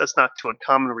 that's not too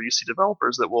uncommon where you see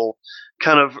developers that will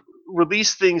kind of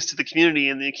release things to the community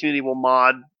and the community will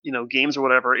mod games or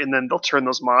whatever, and then they'll turn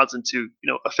those mods into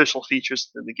official features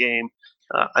in the game.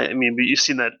 I mean, you've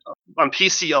seen that on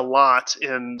PC a lot,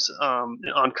 and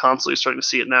on console you're starting to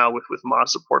see it now with mod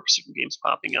support for certain games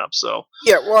popping up. So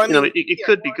yeah, well, I mean, it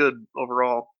could be good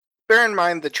overall. Bear in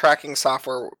mind the tracking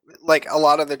software, like a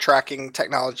lot of the tracking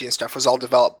technology and stuff, was all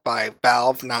developed by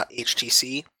Valve, not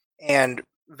HTC, and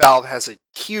Valve has a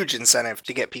huge incentive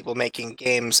to get people making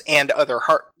games and other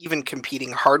even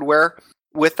competing hardware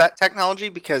with that technology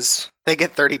because they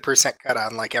get 30% cut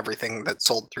on like everything that's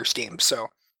sold through Steam. So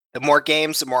the more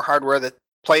games, the more hardware that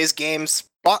plays games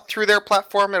bought through their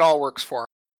platform, it all works for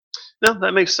them. No,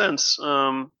 that makes sense.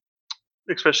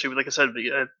 Especially, like I said,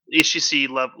 HTC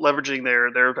leveraging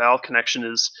their Valve connection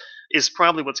is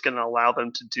probably what's going to allow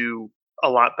them to do a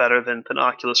lot better than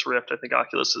Oculus Rift. I think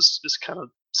Oculus is kind of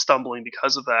stumbling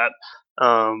because of that.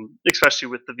 especially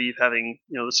with the Vive having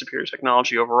the superior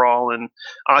technology overall, and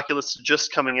Oculus is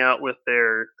just coming out with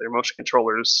their motion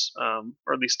controllers,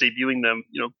 or at least debuting them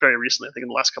very recently. I think in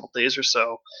the last couple of days or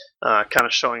so, kind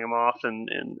of showing them off, and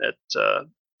at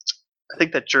I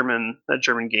think that German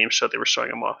game show they were showing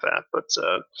them off at, but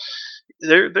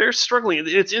they're struggling.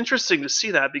 It's interesting to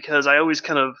see that because I always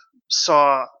kind of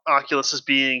saw Oculus as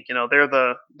being, they're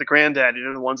the granddaddy,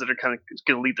 they're the ones that are kind of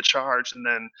going to lead the charge, and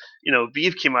then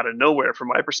Vive came out of nowhere from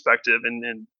my perspective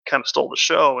and kind of stole the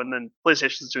show, and then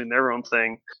PlayStation's doing their own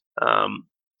thing.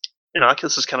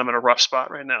 Oculus is kind of in a rough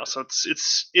spot right now, so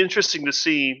it's interesting to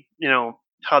see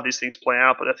how these things play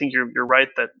out. But I think you're right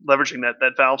that leveraging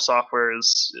that Valve software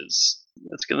is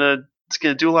it's gonna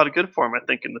do a lot of good for them, I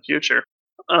think, in the future.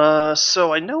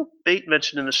 So I know Bait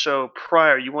mentioned in the show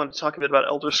prior you wanted to talk a bit about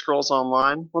Elder Scrolls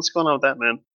Online. What's going on with that,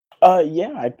 man?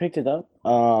 Yeah, I picked it up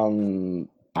 2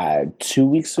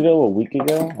 weeks ago, a week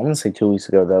ago. I'm gonna say 2 weeks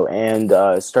ago though, and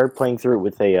started playing through it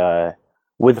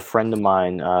with a friend of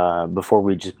mine. Before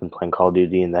we'd just been playing Call of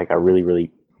Duty, and that got really, really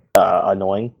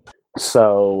annoying.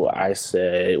 So I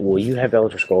said, "Well, you have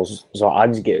Elder Scrolls, so I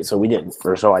just get it." So we did,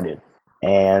 or so I did.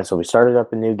 And so we started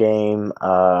up a new game,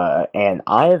 and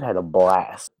I have had a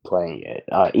blast playing it,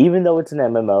 even though it's an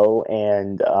MMO,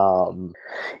 and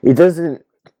it doesn't,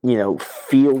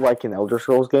 feel like an Elder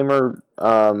Scrolls gamer,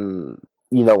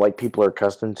 like people are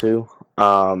accustomed to.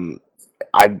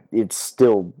 It's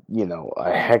still,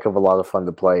 a heck of a lot of fun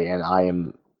to play, and I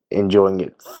am enjoying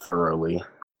it thoroughly.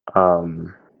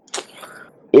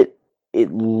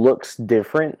 It looks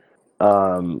different.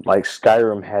 Like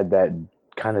Skyrim had that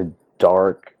kind of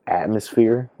dark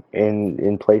atmosphere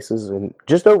in places, and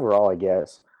just overall, I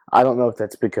guess. I don't know if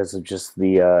that's because of just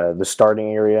the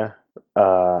starting area,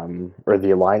 or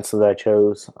the alliance that I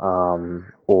chose,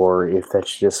 or if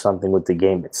that's just something with the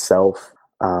game itself.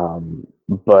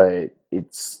 But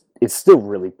it's still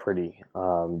really pretty,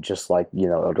 just like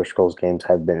Elder Scrolls games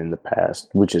have been in the past,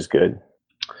 which is good.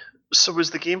 So was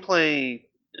the gameplay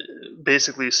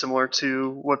basically similar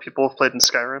to what people have played in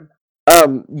Skyrim?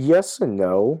 Yes and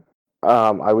no.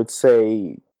 I would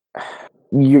say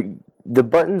the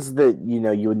buttons that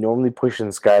you would normally push in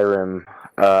Skyrim,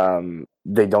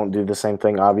 they don't do the same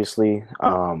thing. Obviously,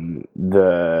 the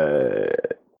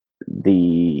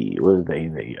what are they?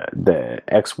 The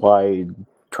X, Y,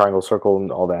 triangle, circle, and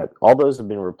all that. All those have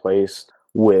been replaced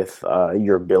with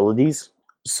your abilities.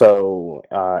 So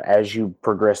as you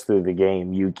progress through the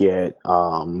game, you get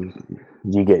abilities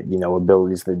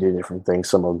that do different things.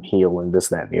 Some of them heal and this,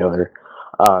 that, and the other,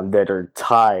 that are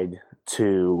tied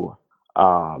to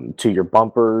your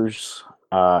bumpers,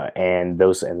 and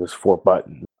those 4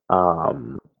 buttons.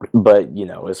 But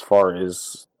as far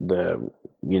as the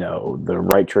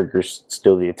right trigger's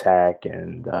still the attack,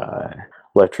 and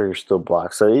left trigger still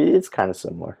blocks. So it's kind of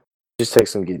similar. Just takes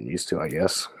some getting used to, I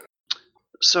guess.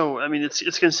 So, I mean,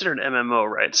 it's considered an MMO,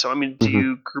 right? So, I mean, do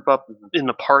you group up in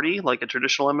a party like a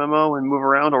traditional MMO and move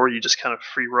around, or are you just kind of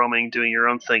free roaming, doing your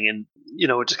own thing, and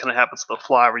it just kind of happens to the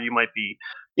fly where you might be,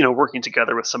 working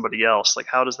together with somebody else? Like,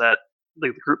 how does that,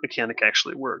 like, the group mechanic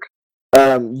actually work?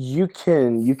 You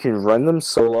can run them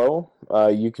solo.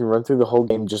 You can run through the whole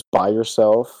game just by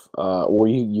yourself, or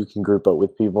you can group up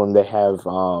with people, and they have.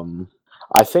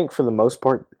 I think for the most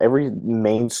part, every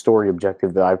main story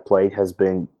objective that I've played has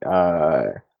been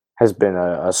a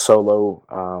solo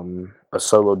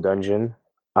dungeon.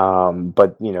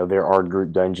 But there are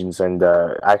group dungeons, and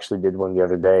I actually did one the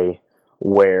other day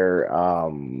where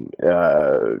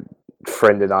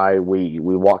friend and I we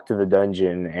walked to the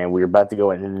dungeon, and we were about to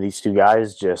go in, and these 2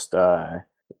 guys just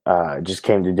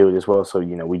came to do it as well. So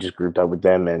we just grouped up with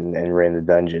them and ran the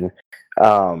dungeon.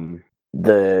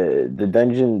 The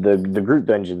dungeon, the group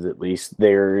dungeons, at least,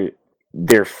 they're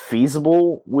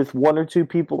feasible with 1 or 2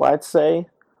 people, I'd say,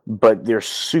 but they're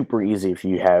super easy if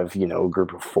you have a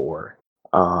group of 4.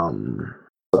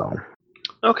 So.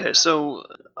 Okay, so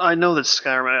I know that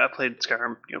Skyrim. I played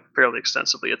Skyrim, fairly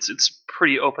extensively. It's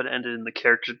pretty open ended in the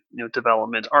character,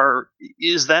 development.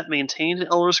 Is that maintained in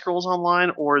Elder Scrolls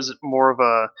Online, or is it more of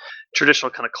a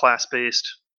traditional kind of class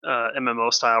based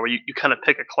MMO style where you kind of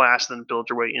pick a class and then build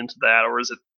your way into that, or is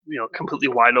it completely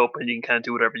wide open? You can kind of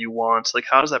do whatever you want. Like,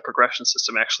 how does that progression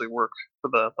system actually work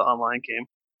for the online game?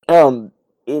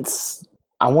 It's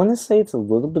I want to say it's a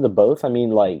little bit of both. I mean,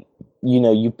 like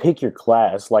you pick your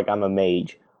class. Like I'm a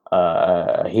mage,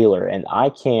 a healer, and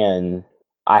I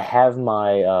have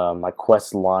my my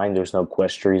quest line. There's no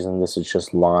quest trees in this; it's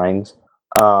just lines.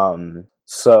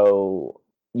 So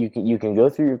you can go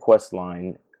through your quest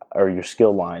line or your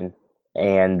skill line,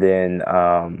 and then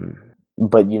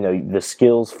but the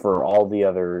skills for all the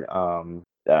other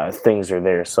things are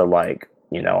there. So like,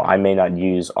 I may not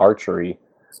use archery,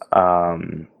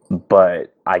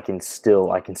 but I can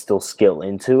still skill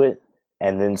into it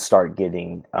and then start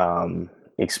getting my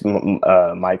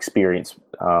experience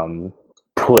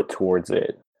put towards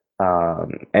it.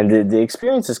 And the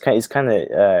experience is kind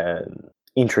of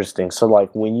interesting. So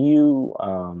like when you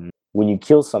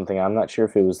kill something, I'm not sure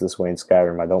if it was this way in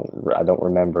Skyrim. I don't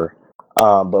remember.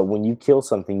 But when you kill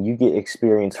something, you get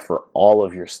experience for all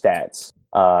of your stats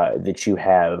that you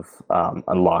have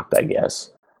unlocked, I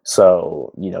guess.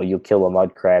 So, you'll kill a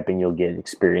mud crab and you'll get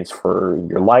experience for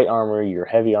your light armor, your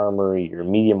heavy armor, your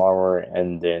medium armor,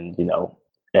 and then,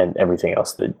 and everything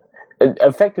else that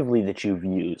effectively that you've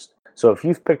used. So if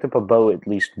you've picked up a bow at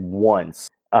least once,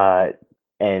 and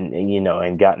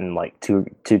gotten like two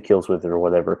kills with it or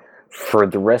whatever, for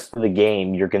the rest of the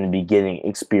game, you're going to be getting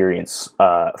experience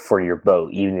for your bow,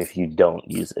 even if you don't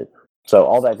use it. So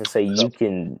all that to say, you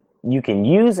can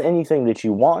use anything that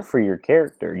you want for your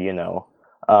character,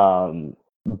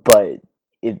 but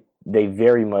they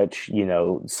very much,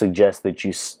 suggest that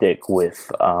you stick with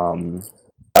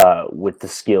the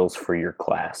skills for your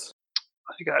class.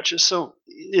 I gotcha. So,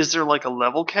 is there like a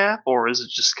level cap, or is it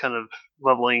just kind of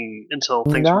leveling until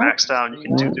things are maxed out and you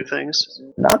can do new things?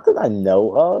 Not that I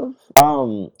know of.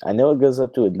 I know it goes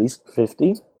up to at least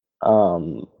 50. I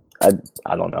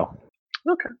don't know.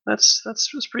 Okay, that's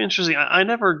pretty interesting. I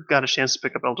never got a chance to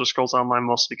pick up Elder Scrolls Online,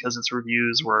 mostly because its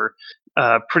reviews were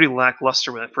pretty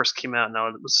lackluster when it first came out. Now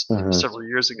it was several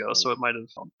years ago, so it might have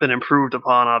been improved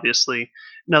upon, obviously.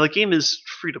 Now the game is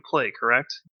free to play,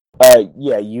 correct?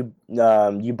 Yeah, you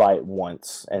buy it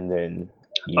once and then.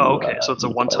 So it's a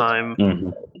one-time. Mm-hmm.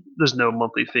 There's no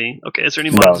monthly fee. Okay, is there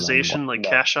any monetization like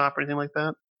Cash Shop or anything like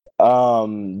that?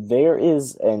 There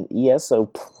is an ESO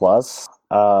Plus,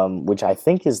 which I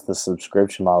think is the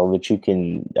subscription model that you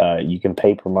can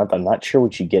pay per month. I'm not sure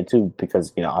what you get to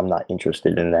because I'm not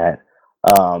interested in that.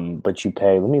 But you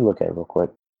pay. Let me look at it real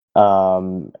quick.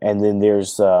 And then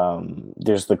there's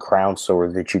the Crown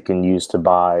Sword that you can use to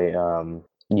buy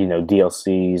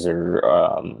DLCs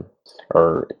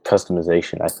or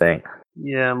customization, I think.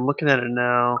 Yeah, I'm looking at it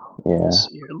now. Yeah.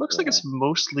 It looks like it's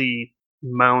mostly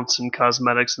mounts and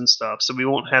cosmetics and stuff, so we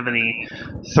won't have any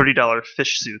 $30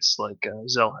 fish suits like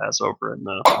Zell has over in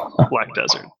the Black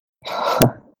Desert.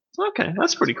 Okay,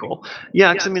 that's pretty cool.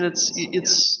 Yeah, because I mean, it's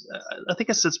I think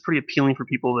it's pretty appealing for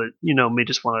people that may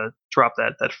just want to drop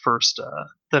that first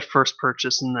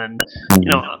purchase, and then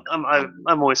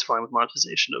I'm always fine with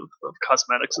monetization of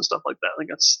cosmetics and stuff like that. I think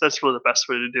that's really the best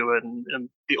way to do it, and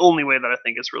the only way that I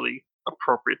think is really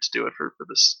appropriate to do it for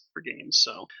games.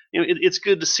 So it's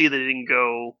good to see that it didn't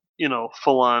go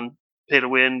full on pay to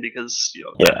win, because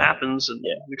that happens, and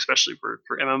especially for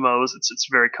MMOs, it's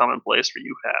very commonplace where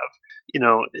you have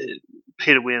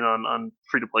pay to win on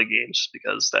free to play games,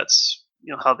 because that's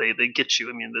how they get you.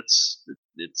 I mean,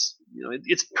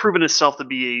 it's proven itself to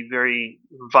be a very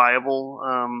viable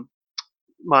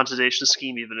monetization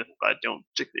scheme, even if I don't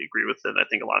particularly agree with it. I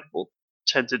think a lot of people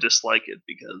tend to dislike it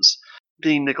because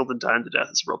being nickeled and dimed to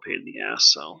death is a real pain in the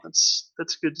ass. So that's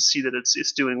good to see that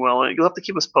it's doing well. And you'll have to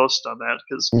keep us posted on that,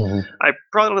 because I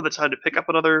probably don't have the time to pick up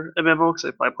another MMO, because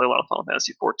I play a lot of Final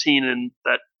Fantasy 14, and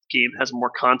that game has more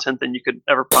content than you could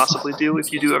ever possibly do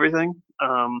if you do everything.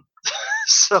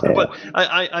 But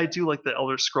I do like the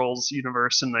Elder Scrolls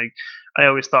universe, and I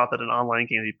always thought that an online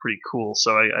game would be pretty cool.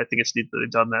 So I think it's neat that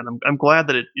they've done that. I'm glad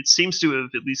that it seems to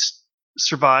have at least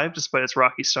survived despite its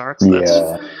rocky start.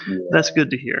 So that's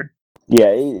good to hear.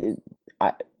 Yeah,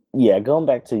 going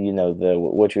back to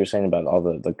what you were saying about all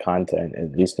the content,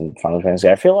 at least in Final Fantasy,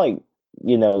 I feel like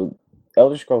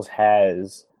Elder Scrolls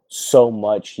has so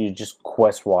much, just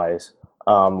quest wise.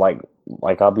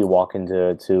 Like I'll be walking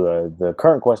to the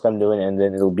current quest I'm doing, and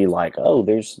then it'll be like, oh,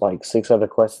 there's like 6 other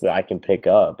quests that I can pick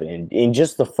up in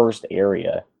just the first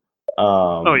area.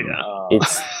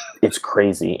 It's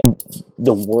crazy.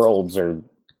 The worlds are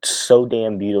so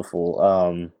damn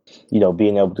beautiful.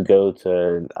 Being able to go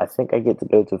to, I think I get to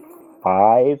go to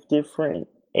 5 different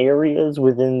areas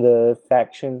within the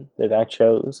faction that I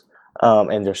chose,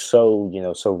 and they're so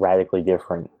so radically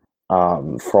different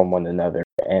from one another.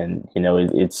 And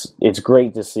it's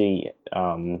great to see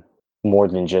more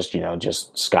than just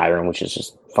just Skyrim, which is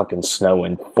just fucking snow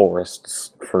and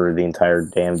forests for the entire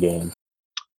damn game.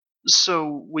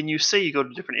 So when you say you go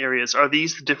to different areas, are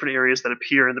these the different areas that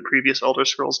appear in the previous Elder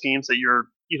Scrolls games, that you're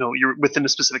within a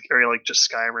specific area, like just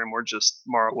Skyrim or just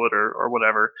Morrowind or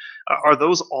whatever? Are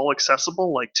those all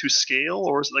accessible, like to scale,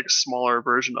 or is it like a smaller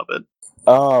version of it?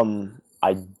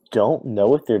 I don't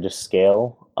know if they're to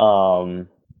scale.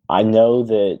 I know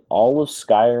that all of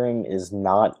Skyrim is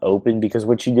not open because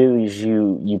what you do is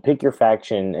you pick your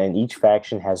faction, and each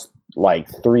faction has like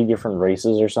 3 different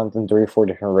races or something, 3 or 4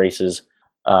 different races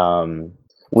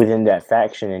within that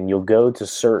faction, and you'll go to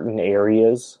certain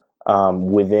areas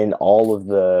within all of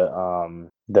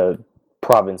the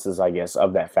provinces, I guess,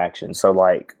 of that faction. So,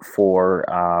 like for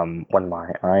what am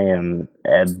I? I am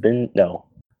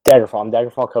Daggerfall. I'm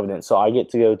Daggerfall Covenant. So I get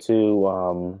to go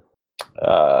to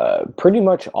pretty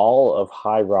much all of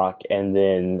High Rock, and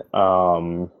then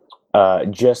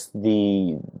just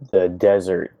the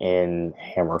desert in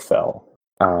Hammerfell.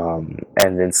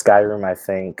 And then Skyrim, I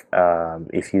think,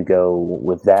 if you go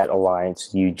with that alliance,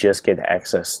 you just get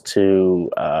access to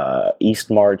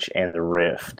Eastmarch and the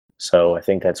Rift. So I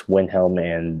think that's Windhelm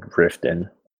and Riften.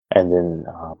 And then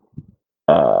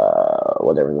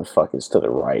whatever the fuck is to the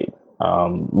right.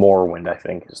 Morrowind, I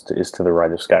think, is to the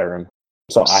right of Skyrim.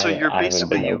 So you're I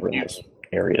basically haven't been over in those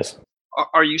areas.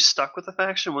 Are you stuck with a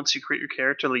faction once you create your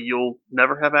character? Like you'll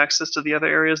never have access to the other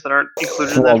areas that aren't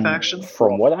included in that faction?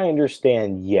 From what I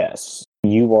understand, yes.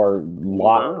 You are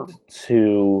locked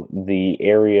to the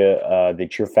area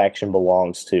that your faction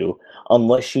belongs to,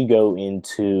 unless you go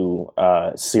into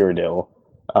Cyrodiil,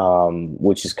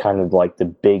 which is kind of like the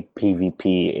big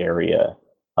PvP area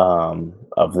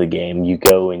of the game. You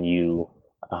go and you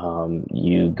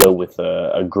go with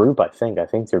a group. I think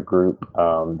they're group.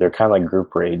 They're kind of like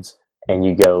group raids. And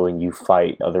you go and you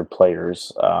fight other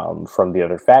players from the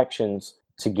other factions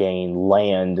to gain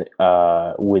land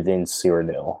within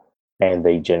Cyrodiil, and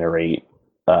they generate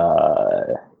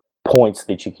points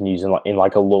that you can use in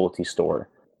like a loyalty store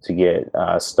to get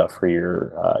stuff for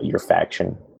your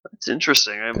faction. It's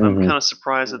interesting. I'm kind of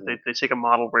surprised that they take a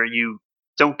model where you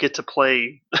don't get to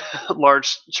play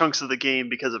large chunks of the game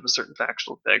because of a certain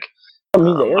factional pick. I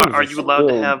mean, are you allowed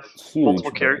to have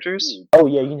multiple characters? Oh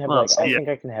yeah, you can have I think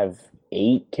I can have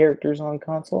 8 characters on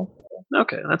console.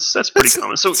 Okay, that's pretty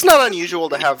common. So it's not unusual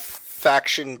to have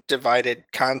faction divided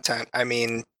content. I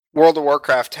mean, World of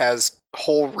Warcraft has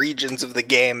whole regions of the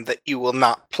game that you will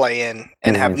not play in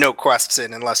and have no quests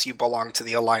in unless you belong to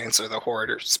the Alliance or the Horde,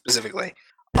 or specifically.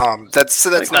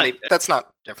 That's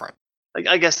not different.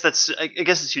 I guess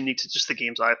it's unique to just the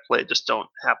games I've played. Just don't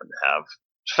happen to have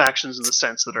factions in the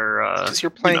sense that are because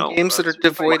you're playing games that are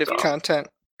devoid of content.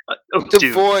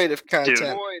 Devoid of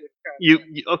content. You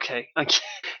okay?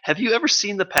 Have you ever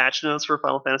seen the patch notes for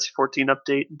Final Fantasy XIV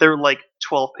update? They're like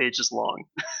 12 pages long.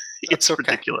 It's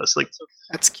ridiculous. Like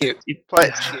that's cute.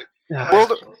 But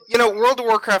World of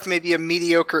Warcraft may be a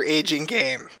mediocre aging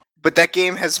game, but that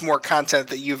game has more content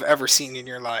that you've ever seen in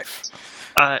your life.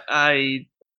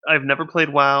 I've never played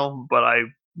WoW, but I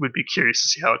would be curious to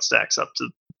see how it stacks up to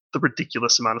the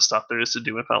ridiculous amount of stuff there is to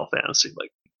do in Final Fantasy.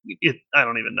 Like, I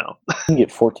don't even know. You can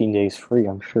get 14 days free,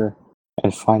 I'm sure,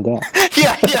 and find out.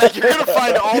 yeah, you're gonna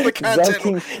find all the content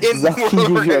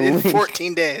in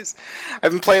 14 days.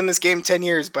 I've been playing this game 10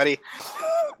 years, buddy.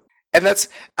 And that's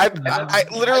I've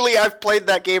played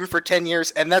that game for 10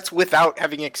 years, and that's without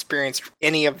having experienced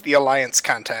any of the Alliance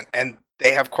content, and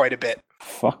they have quite a bit.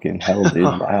 Fucking hell, dude!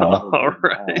 Wow. All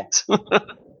right.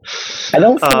 I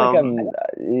don't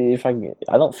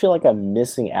feel like I'm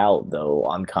missing out though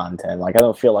on content. Like I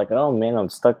don't feel like, oh man, I'm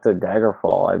stuck to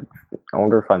Daggerfall. I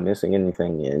wonder if I'm missing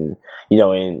anything in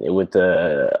with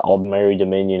the Aldmeri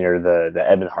Dominion or the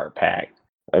Ebonheart Pact.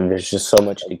 And there's just so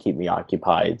much to keep me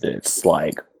occupied that it's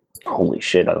like, holy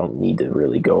shit, I don't need to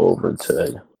really go over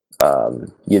to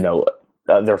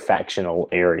other factional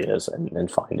areas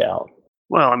and find out.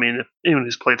 Well, I mean, if anyone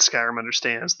who's played Skyrim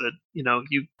understands that, you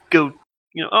go,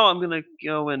 I'm going to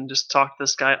go and just talk to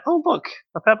this guy. Oh, look,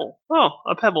 a pebble. Oh,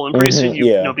 a pebble. And pretty soon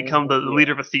you become the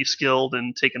leader of a thieves guild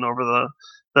and taken over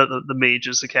the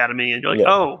mages academy. And you're like,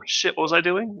 oh, shit, what was I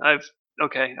doing? I've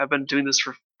been doing this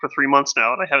for 3 months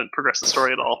now, and I haven't progressed the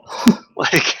story at all.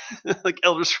 like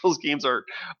Elder Scrolls games are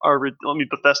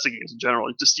Bethesda games in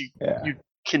general. You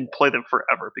can play them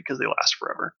forever because they last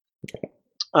forever.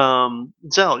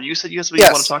 Zell, you said you have something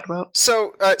you want to talk about?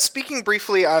 So, speaking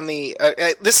briefly on the,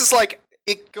 this is like,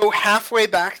 go halfway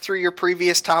back through your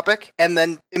previous topic, and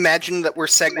then imagine that we're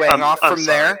segueing off from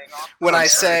there. When I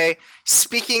say,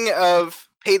 speaking of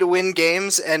pay-to-win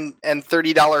games and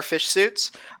 $30 fish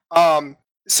suits,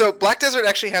 so Black Desert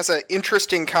actually has an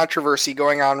interesting controversy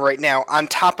going on right now on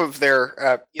top of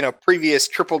their, previous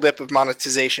triple dip of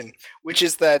monetization, which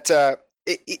is that,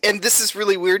 and this is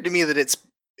really weird to me that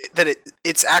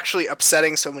it's actually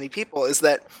upsetting so many people, is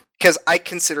that, because I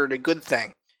consider it a good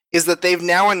thing, is that they've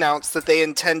now announced that they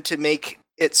intend to make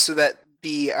it so that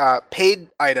the paid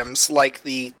items, like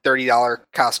the $30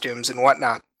 costumes and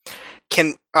whatnot,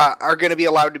 are going to be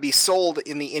allowed to be sold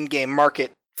in the in-game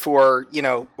market for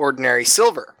ordinary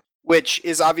silver, which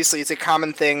is obviously it's a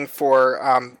common thing for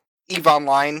EVE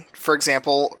Online, for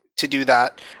example, to do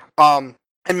that. And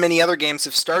many other games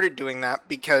have started doing that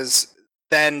because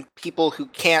then people who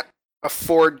can't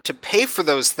afford to pay for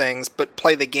those things but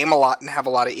play the game a lot and have a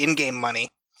lot of in-game money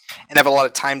and have a lot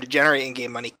of time to generate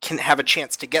in-game money can have a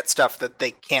chance to get stuff that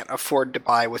they can't afford to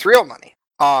buy with real money.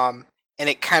 And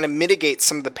it kind of mitigates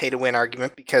some of the pay-to-win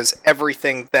argument because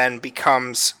everything then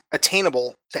becomes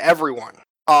attainable to everyone.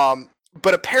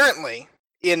 But apparently,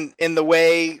 in the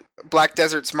way Black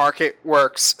Desert's market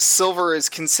works, silver is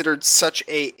considered such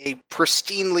a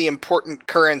pristinely important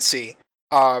currency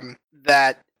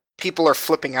that people are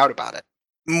flipping out about it.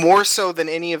 More so than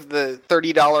any of the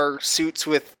 $30 suits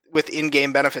with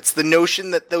in-game benefits. The notion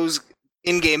that those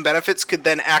in-game benefits could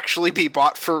then actually be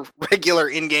bought for regular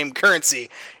in-game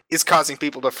currency is causing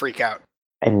people to freak out.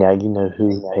 And now you know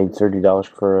who paid $30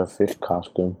 for a fish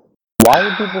costume. Why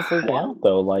are people freaking out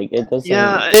though? Like it doesn't.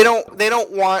 Yeah,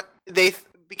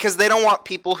 Because they don't want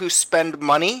people who spend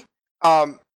money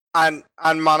on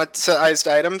monetized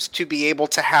items to be able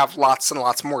to have lots and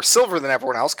lots more silver than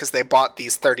everyone else because they bought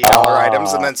these $30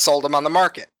 items and then sold them on the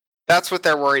market. That's what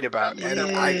they're worried about, and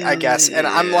I guess. And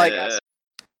I'm like,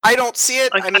 I don't see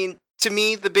it. I mean, to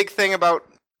me, the big thing about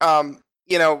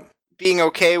being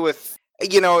okay with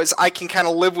is I can kind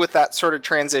of live with that sort of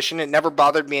transition. It never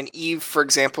bothered me in EVE, for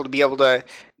example, to be able to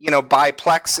buy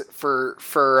Plex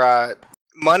for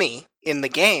money in the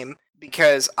game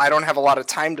because I don't have a lot of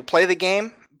time to play the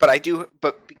game, but I do.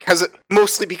 But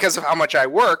mostly because of how much I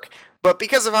work. But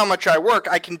because of how much I work,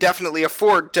 I can definitely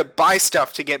afford to buy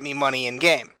stuff to get me money in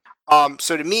game.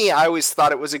 So to me, I always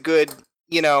thought it was a good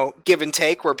give and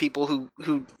take where people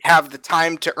who have the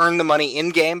time to earn the money in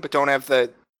game but don't have the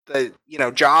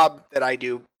job that I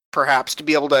do perhaps to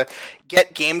be able to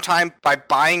get game time by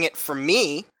buying it from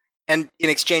me and in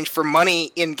exchange for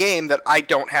money in game that I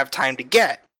don't have time to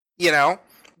get.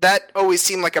 That always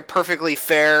seemed like a perfectly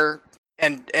fair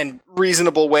and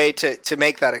reasonable way to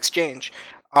make that exchange.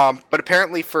 But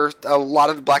apparently for a lot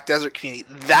of the Black Desert community,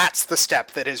 that's the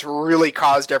step that has really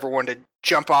caused everyone to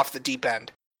jump off the deep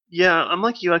end. Yeah, I'm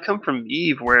like you. I come from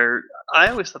EVE, where I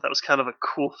always thought that was kind of a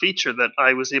cool feature that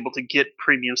I was able to get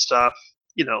premium stuff,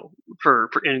 for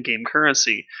in-game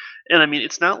currency. And I mean,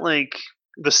 it's not like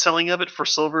the selling of it for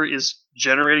silver is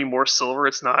generating more silver.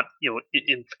 It's not,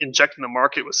 injecting the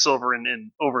market with silver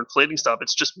and overinflating stuff.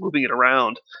 It's just moving it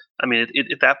around. I mean,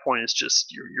 at that point, it's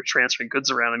just you're transferring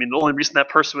goods around. I mean, the only reason that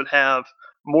person would have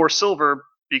more silver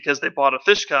because they bought a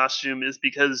fish costume is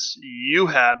because you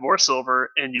had more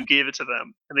silver and you gave it to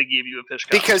them and they gave you a fish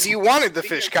costume. Because you wanted the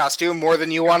fish costume more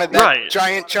than you wanted that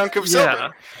giant chunk of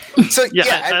silver. So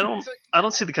I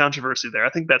don't see the controversy there. I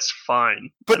think that's fine.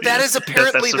 But that is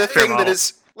apparently the thing that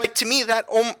is like to me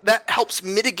that helps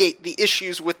mitigate the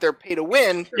issues with their pay to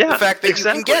win. Yeah, the fact that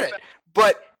exactly. You can get it.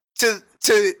 But to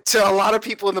a lot of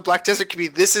people in the Black Desert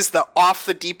community, this is the off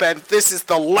the deep end. This is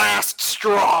the last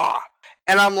straw.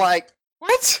 And I'm like,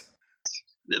 what?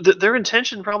 Their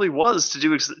intention probably was to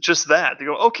do just that. They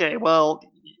go, okay,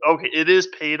 it is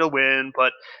pay to win,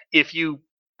 but if you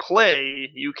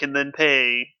play, you can then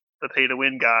pay the pay to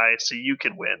win guy so you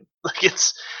can win. Like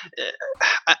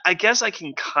I guess I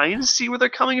can kind of see where they're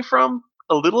coming from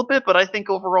a little bit, but I think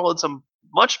overall it's a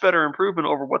much better improvement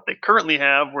over what they currently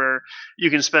have, where you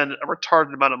can spend a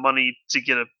retarded amount of money to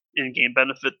get an in-game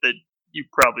benefit that you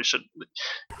probably shouldn't.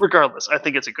 Regardless, I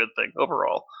think it's a good thing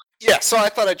overall. Yeah, so I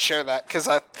thought I'd share that because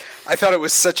I thought it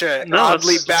was such a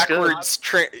oddly backwards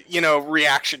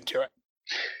reaction to it.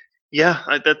 Yeah,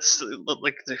 that's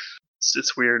like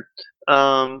it's weird.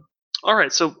 All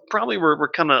right, so probably we're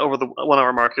kind of over the 1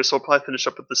 hour mark here, so we'll probably finish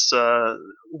up with this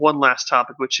one last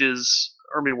topic, which is,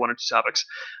 or maybe one or two topics.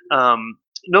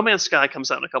 No Man's Sky comes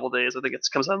out in a couple days. I think it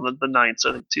comes out on the 9th, so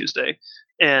I think Tuesday,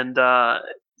 and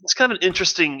it's kind of an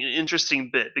interesting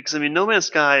bit because I mean, No Man's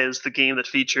Sky is the game that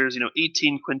features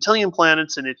 18 quintillion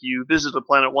planets, and if you visit a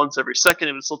planet once every second,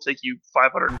 it would still take you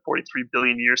 543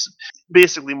 billion years.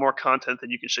 Basically, more content than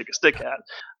you can shake a stick at.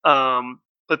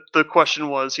 But the question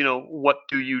was, what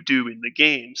do you do in the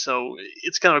game? So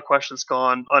it's kind of a question that's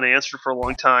gone unanswered for a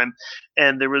long time.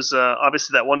 And there was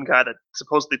obviously that one guy that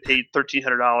supposedly paid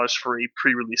 $1,300 for a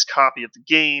pre-release copy of the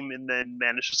game, and then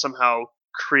managed to somehow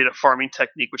create a farming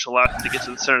technique which allowed him to get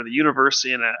to the center of the universe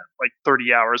in like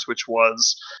 30 hours, which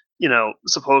was,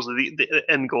 supposedly the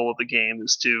end goal of the game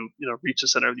is to, reach the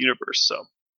center of the universe. So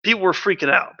people were freaking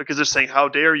out because they're saying, how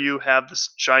dare you have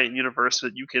this giant universe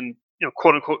that you can,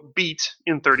 quote unquote, beat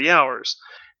in 30 hours.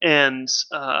 And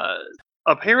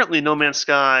apparently No Man's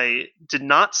Sky did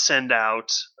not send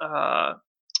out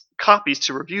copies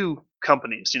to review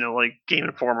companies, like Game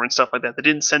Informer and stuff like that. They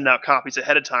didn't send out copies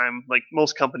ahead of time like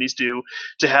most companies do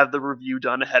to have the review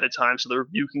done ahead of time so the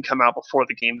review can come out before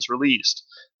the game is released.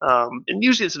 And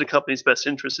usually it's in a company's best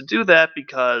interest to do that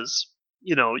because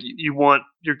you want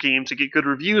your game to get good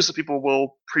reviews so people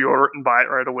will pre-order it and buy it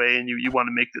right away, and you want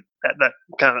to make that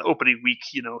kind of opening week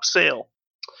sale.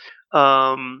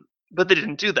 But they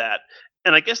didn't do that.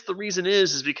 And I guess the reason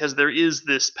is because there is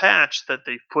this patch that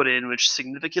they've put in which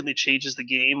significantly changes the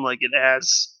game. Like, it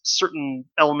adds certain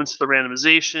elements to the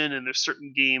randomization, and there's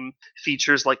certain game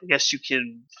features, like I guess you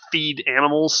can feed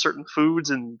animals certain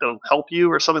foods and they'll help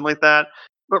you or something like that.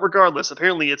 But regardless,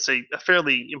 apparently it's a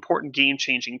fairly important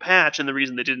game-changing patch, and the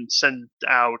reason they didn't send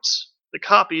out the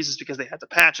copies is because they had to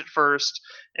patch it first,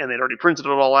 and they'd already printed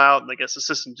it all out, and I guess the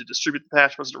system to distribute the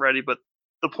patch wasn't ready. But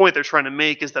the point they're trying to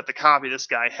make is that the copy this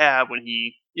guy had when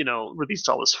he, released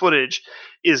all this footage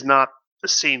is not the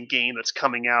same game that's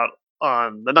coming out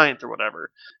on the 9th or whatever.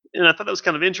 And I thought that was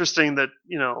kind of interesting that,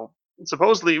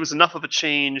 supposedly it was enough of a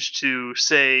change to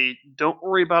say, don't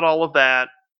worry about all of that.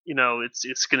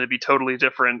 It's going to be totally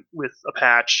different with a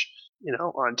patch,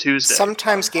 on Tuesday.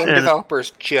 Sometimes game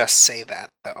developers just say that,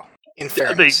 though. In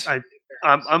fairness,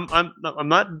 I'm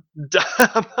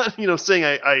not saying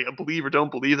I believe or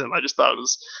don't believe them. I just thought it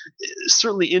was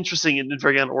certainly interesting and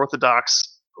very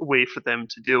unorthodox way for them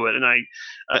to do it. And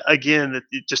again,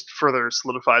 it just further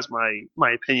solidifies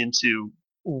my opinion to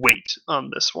wait on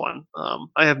this one.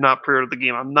 I have not pre-ordered the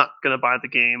game. I'm not going to buy the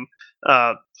game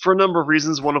for a number of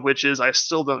reasons, one of which is I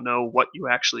still don't know what you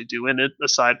actually do in it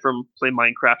aside from play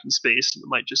Minecraft in space. It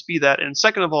might just be that. And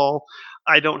second of all,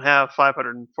 I don't have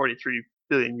 543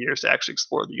 billion years to actually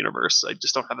explore the universe. I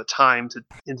just don't have the time to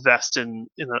invest in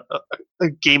a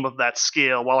game of that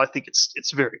scale. While I think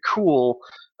it's very cool,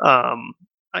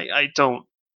 I don't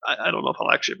know if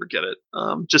I'll actually ever get it,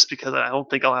 just because I don't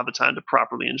think I'll have the time to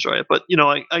properly enjoy it. But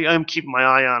I'm keeping my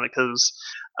eye on it because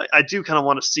I do kind of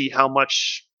want to see how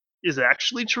much is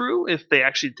actually true, if they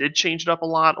actually did change it up a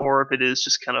lot, or if it is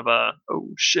just kind of a, oh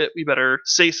shit, we better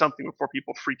say something before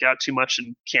people freak out too much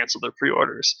and cancel their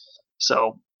pre-orders.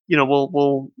 So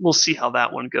we'll see how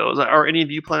that one goes. Are any of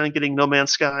you planning on getting No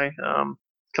Man's Sky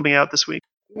coming out this week?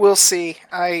 We'll see.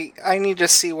 I need to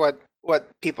see what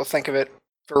people think of it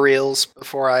for reals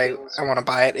before I want to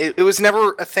buy it. It was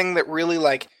never a thing that really,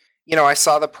 like, I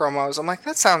saw the promos. I'm like,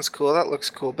 that sounds cool. That looks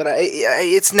cool. But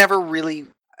I've never really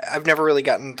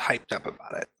gotten hyped up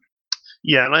about it.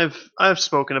 Yeah, and I've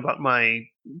spoken about my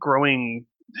growing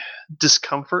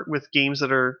discomfort with games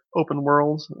that are open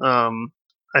world.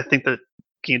 I think that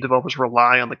game developers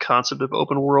rely on the concept of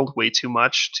open world way too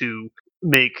much to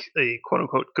make a quote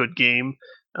unquote good game.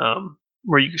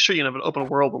 Where you have an open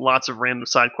world with lots of random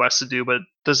side quests to do, but it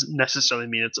doesn't necessarily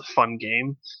mean it's a fun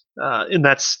game. And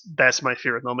that's my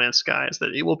fear with No Man's Sky, is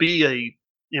that it will be a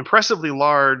impressively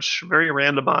large, very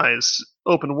randomized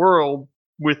open world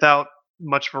without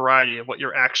much variety of what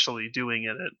you're actually doing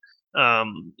in it.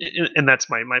 And that's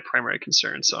my primary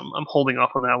concern. So I'm holding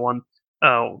off on that one.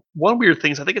 One weird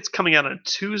thing is I think it's coming out on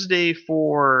Tuesday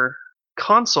for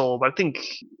console, but I think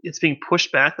it's being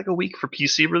pushed back like a week for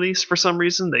PC release for some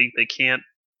reason. They can't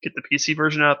get the PC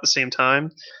version out at the same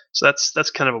time. So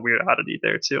that's kind of a weird oddity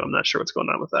there too. I'm not sure what's going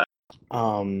on with that.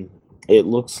 It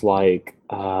looks like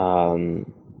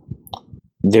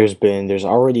there's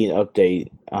already an update.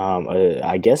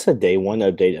 I guess a day one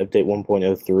update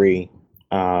 1.03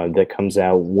 that comes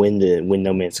out when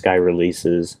No Man's Sky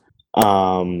releases.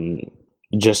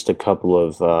 Just a couple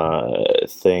of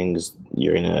things.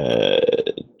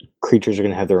 Creatures are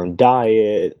gonna have their own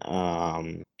diet.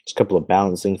 Just a couple of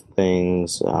balancing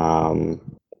things.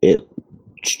 It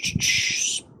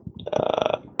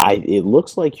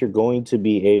looks like you're going to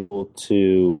be able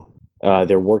to.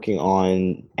 They're working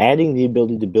on adding the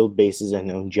ability to build bases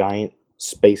and own giant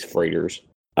space freighters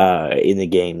in the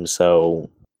game. So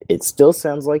it still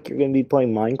sounds like you're going to be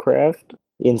playing Minecraft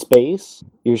in space.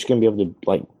 You're just going to be able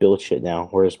to build shit now,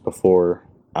 whereas before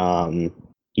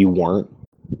you weren't.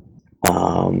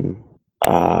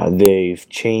 They've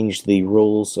changed the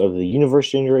rules of the universe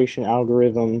generation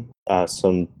algorithm.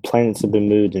 Some planets have been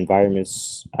moved,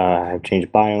 environments have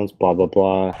changed biomes, blah, blah,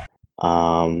 blah.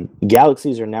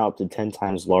 Galaxies are now up to 10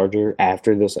 times larger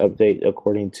after this update,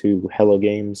 according to Hello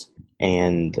Games.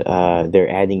 And they're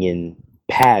adding in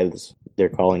paths, they're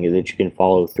calling it, that you can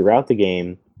follow throughout the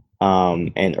game.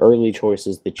 And early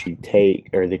choices that you take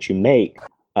or that you make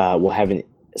will have a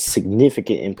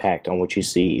significant impact on what you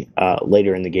see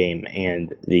later in the game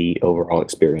and the overall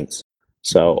experience.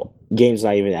 So, game's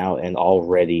not even out, and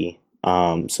already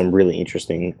some really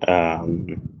interesting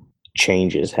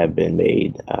changes have been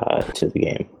made to the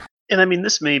game. And I mean,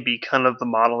 this may be kind of the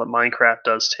model that Minecraft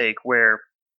does take, where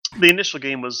the initial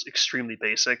game was extremely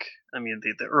basic. I mean,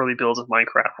 the early builds of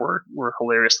Minecraft were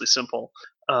hilariously simple,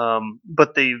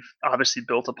 but they've obviously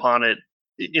built upon it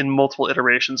in multiple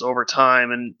iterations over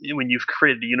time. And when you've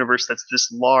created a universe that's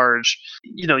this large,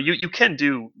 you can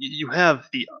do you have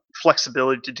the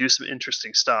flexibility to do some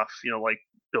interesting stuff. Like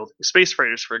building space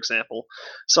freighters, for example.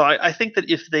 So I think that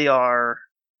if they are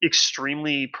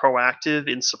extremely proactive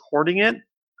in supporting it.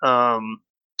 Um,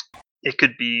 it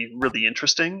could be really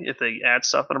interesting if they add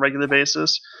stuff on a regular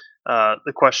basis.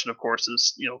 The question, of course,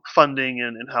 is funding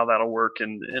and how that'll work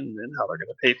and how they're going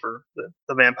to pay for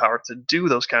the manpower to do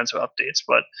those kinds of updates.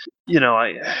 But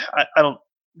I don't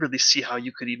really see how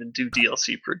you could even do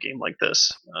DLC for a game like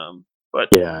this. But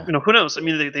Yeah. who knows? I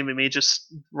mean, they may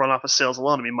just run off of sales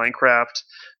alone. I mean, Minecraft,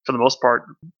 for the most part,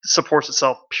 supports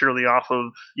itself purely off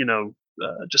of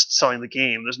just selling the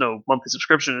game. There's no monthly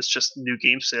subscription. It's just new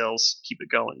game sales keep it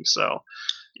going. So,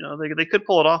 they could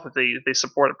pull it off if they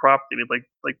support it properly. I mean,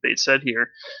 like they said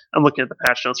here, I'm looking at the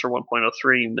patch notes for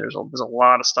 1.03, and there's a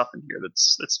lot of stuff in here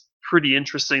that's pretty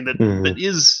interesting. That Mhm.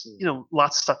 is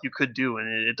lots of stuff you could do, and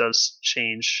it does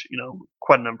change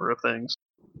quite a number of things.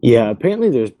 Yeah, apparently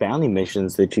there's bounty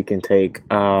missions that you can take,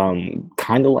 kind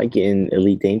of like in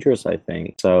Elite Dangerous, I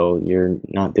think. So you're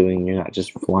not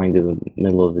just flying to the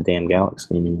middle of the damn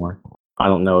galaxy anymore. I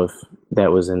don't know if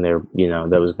that was in there,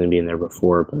 that was going to be in there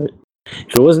before, but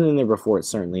if it wasn't in there before, it's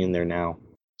certainly in there now.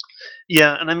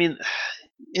 Yeah, and I mean,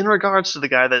 in regards to the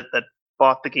guy that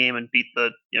bought the game and beat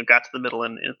got to the middle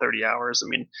in 30 hours. I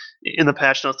mean, in the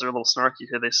patch notes, they're a little snarky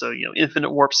here. They say, infinite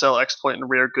warp cell exploit and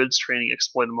rare goods training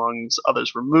exploit amongst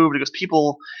others removed because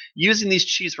people using these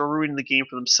cheats were ruining the game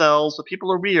for themselves, but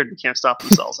people are weird and can't stop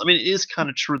themselves. I mean, it is kind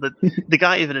of true that the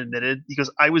guy even admitted,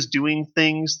 because I was doing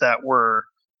things that were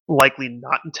likely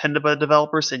not intended by the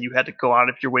developers, and you had to go out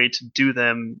of your way to do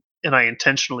them, and I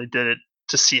intentionally did it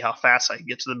to see how fast I could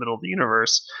get to the middle of the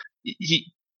universe.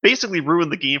 He basically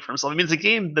ruined the game for himself. I mean, it's a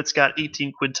game that's got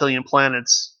 18 quintillion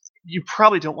planets. You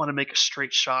probably don't want to make a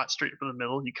straight shot straight for the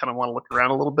middle. You kind of want to look around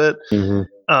a little bit.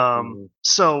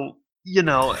 So,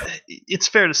 it's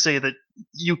fair to say that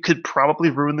you could probably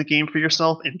ruin the game for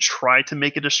yourself and try to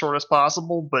make it as short as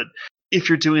possible. But if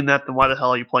you're doing that, then why the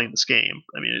hell are you playing this game?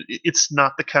 I mean, it's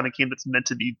not the kind of game that's meant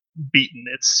to be beaten.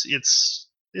 It's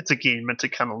a game meant to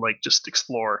kind of like just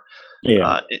explore.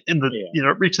 Yeah. Reaching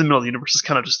the middle of the universe is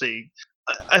kind of just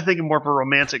I think more of a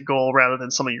romantic goal rather than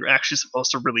something you're actually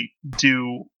supposed to really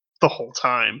do the whole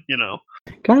time.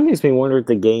 Kind of makes me wonder if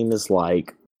the game is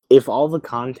like, if all the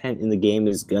content in the game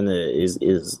is gonna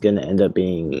end up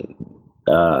being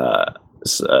a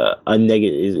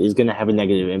negative, is gonna have a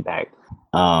negative impact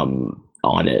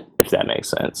on it, if that makes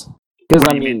sense. Because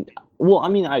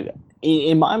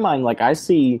in my mind, like I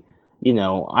see,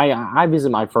 I visit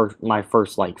my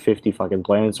first like 50 fucking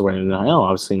planets or whatever, and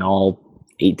I've seen all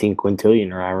 18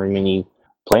 quintillion or however many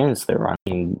planets there are. I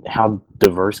mean, how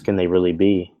diverse can they really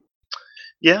be?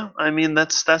 Yeah, I mean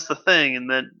that's the thing, and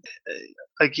then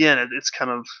again, it's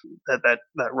kind of that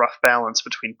rough balance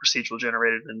between procedural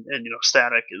generated and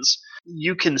static. Is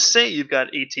you can say you've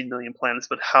got 18 million planets,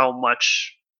 but how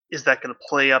much is that going to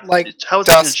play up? Like how is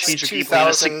that going to Dust's change your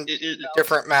 2,000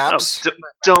 different maps?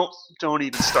 Don't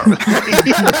even start with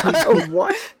me.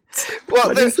 What? Well,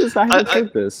 What is this? I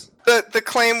took this. The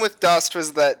claim with Dust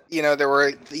was that there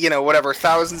were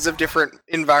thousands of different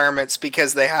environments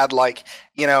because they had a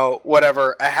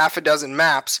half a dozen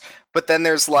maps, but then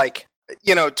there's 20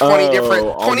 different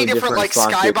like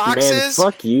skyboxes, Man,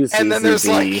 fuck you, and then there's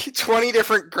CCP. 20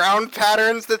 different ground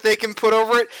patterns that they can put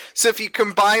over it. So if you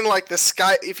combine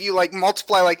if you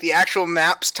multiply the actual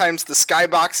maps times the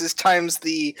skyboxes times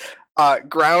the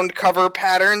ground cover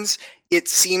patterns, it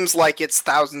seems like it's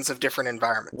thousands of different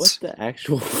environments. What the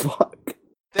actual fuck?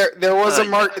 There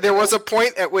was a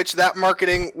point at which that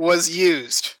marketing was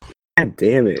used. God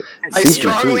damn it. I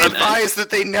strongly advise that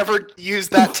they never use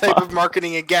that type of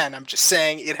marketing again. I'm just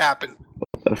saying it happened.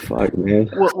 What the fuck, man?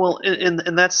 Well,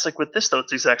 and that's like with this though.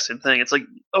 It's the exact same thing. It's like,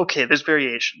 okay, there's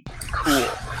variation, cool.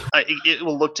 It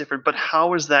will look different, but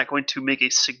how is that going to make a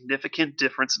significant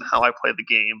difference in how I play the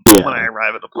game when I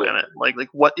arrive at a planet? Like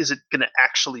what is it going to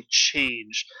actually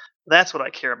change? That's what I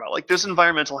care about. Like, there's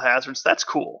environmental hazards. That's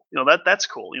cool. That's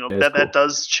cool. That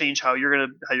does change how you're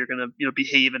gonna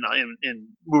behave and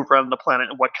move around the planet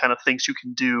and what kind of things you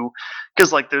can do.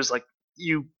 Because there's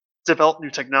you develop new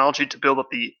technology to build up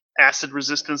the acid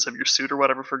resistance of your suit or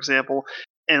whatever, for example.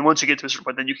 And once you get to a certain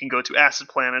point, then you can go to acid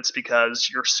planets because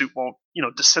your suit won't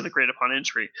disintegrate upon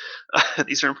injury.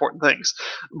 These are important things.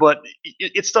 But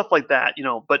it's stuff like that.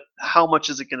 But how much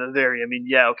is it going to vary? I mean,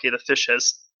 yeah, okay, the fish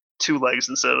has 2 legs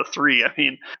instead of 3. I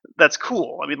mean, that's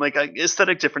cool. I mean, like,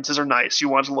 aesthetic differences are nice. You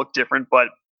want it to look different, but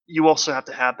you also have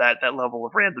to have that level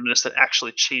of randomness that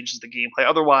actually changes the gameplay.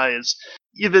 Otherwise,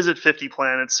 you visit 50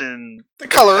 planets and The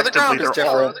color of the effectively ground is they're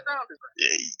all-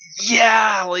 different.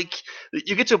 yeah, like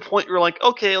you get to a point where you're like,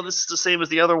 okay, well, this is the same as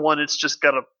the other one. It's just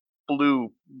got a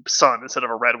blue sun instead of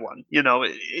a red one. You know,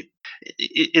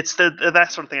 it's that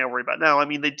sort of thing I worry about now. I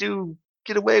mean, they do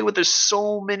get away with there's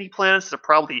so many planets. There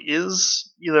probably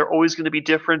is. You know, they're always going to be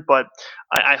different, but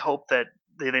I hope that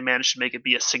they manage to make it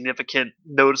be a significant,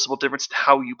 noticeable difference in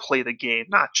how you play the game,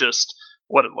 not just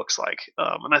what it looks like.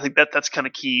 And I think that's kind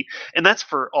of key, and that's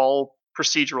for all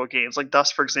procedural games like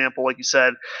Dust, for example. Like you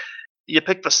said, you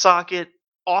pick the socket.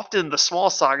 Often the small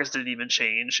sockets didn't even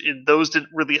change, and those didn't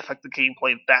really affect the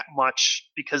gameplay that much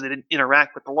because they didn't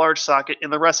interact with the large socket,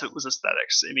 and the rest of it was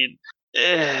aesthetics. I mean,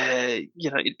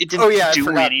 you know, it didn't Oh yeah, I do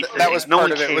forgot. anything. That was no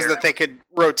part one of it. Was cared. that they could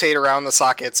rotate around the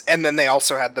sockets, and then they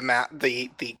also had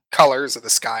the colors of the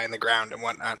sky and the ground and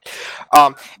whatnot.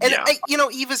 And Yeah. you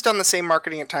know, Eve has done the same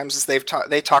marketing at times as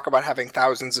they talk about having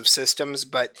thousands of systems,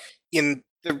 but in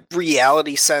the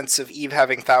reality sense of Eve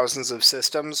having thousands of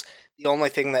systems, the only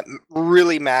thing that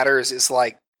really matters is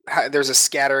like there's a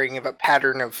scattering of a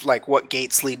pattern of like what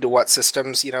gates lead to what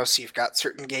systems, you know, so you've got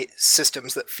certain gate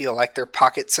systems that feel like they're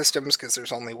pocket systems because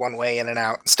there's only one way in and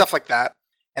out and stuff like that,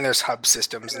 and there's hub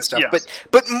systems and stuff. Yes.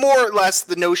 But more or less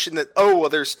the notion that, oh well,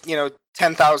 there's, you know,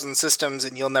 10,000 systems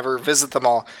and you'll never visit them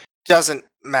all doesn't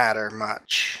matter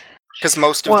much because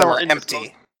most of them Well, are and-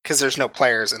 empty because there's no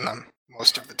players in them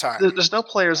most of the time. There's no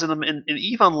players in them, and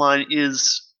Eve Online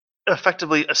is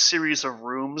effectively a series of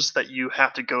rooms that you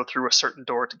have to go through a certain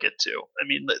door to get to. I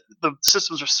mean, the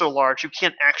systems are so large, you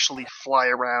can't actually fly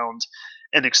around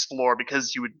and explore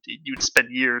because you'd spend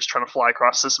years trying to fly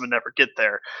across the system and never get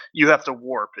there. You have to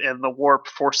warp, and the warp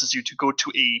forces you to go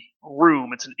to a room.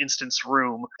 It's an instance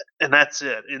room, and that's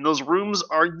it. And those rooms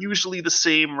are usually the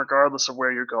same regardless of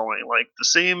where you're going. Like the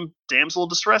same damsel in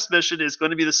distress mission is going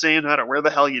to be the same no matter where the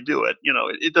hell you do it. You know,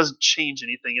 it doesn't change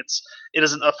anything. It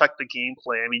doesn't affect the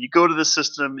gameplay. I mean, you go to the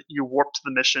system, you warp to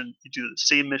the mission, you do the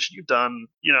same mission you've done,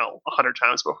 you know, 100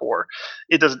 times before.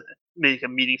 It doesn't make a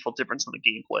meaningful difference in the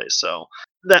gameplay. So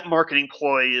that marketing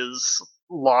ploy is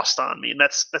lost on me, and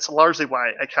that's largely why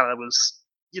I kind of was,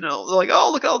 you know, like,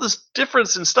 oh, look at all this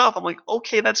difference and stuff. I'm like,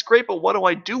 okay, that's great, but what do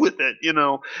I do with it? You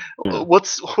know, Yeah.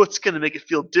 what's going to make it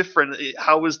feel different?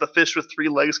 How is the fish with 3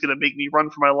 legs going to make me run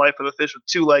for my life, or the fish with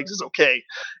 2 legs is okay?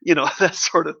 You know, that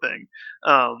sort of thing.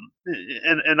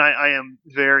 And I am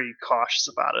very cautious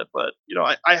about it, but you know,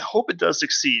 I hope it does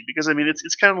succeed, because I mean,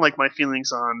 it's kind of like my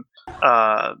feelings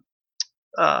on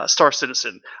Star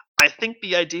Citizen. I think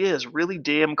the idea is really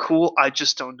damn cool. I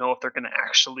just don't know if they're going to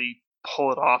actually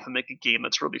pull it off and make a game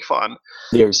that's really fun.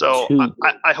 There's So two.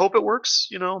 I hope it works,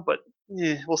 you know, but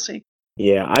we'll see.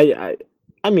 Yeah,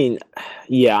 I mean,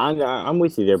 yeah, I'm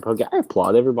with you there, Poke. I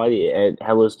applaud everybody at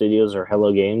Hello Studios or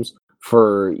Hello Games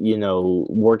for, you know,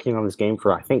 working on this game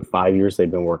for, I think, 5 years they've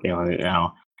been working on it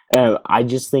now. I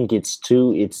just think it's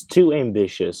too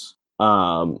ambitious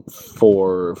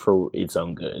for its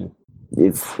own good.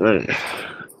 It's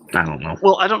I don't know.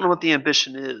 Well, I don't know what the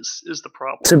ambition is the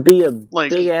problem. To be a Like-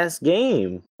 big ass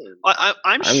game. I'm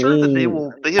I sure that they mean,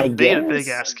 will. They I have made a big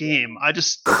guess. ass game. I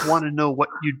just want to know what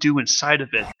you do inside of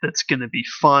it that's going to be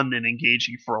fun and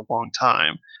engaging for a long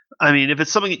time. I mean, if it's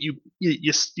something that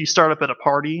you start up at a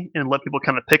party and let people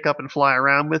kind of pick up and fly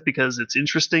around with because it's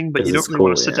interesting, but you 'Cause don't it's really want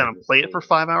cool, to sit yeah. down and play it for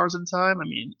 5 hours at a time. I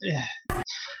mean,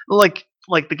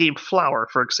 like the game Flower,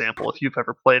 for example, if you've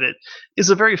ever played it,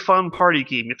 is a very fun party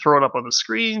game. You throw it up on the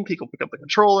screen, people pick up the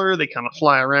controller, they kind of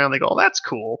fly around, they go, "Oh, that's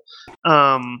cool."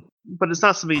 But it's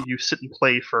not something you sit and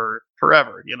play for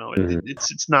forever. You know, Mhm.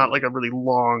 it's not like a really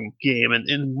long game.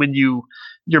 And when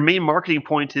your main marketing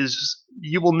point is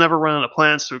you will never run out of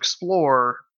plans to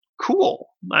explore, cool.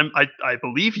 I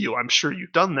believe you. I'm sure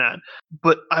you've done that.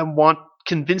 But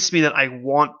convince me that I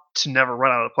want to never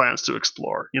run out of plans to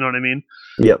explore. You know what I mean?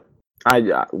 Yep.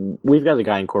 We've got a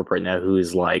guy in corporate now who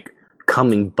is like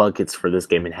coming buckets for this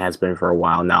game and has been for a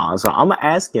while now. So I'm gonna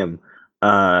ask him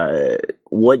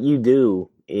what you do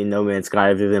in No Man's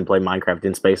Sky other than play Minecraft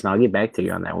in space, and I'll get back to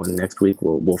you on that one next week.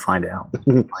 We'll find out.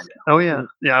 Oh yeah,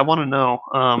 I want to know.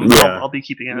 Yeah. I'll be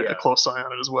keeping a close eye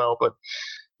on it as well. But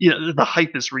the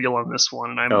hype is real on this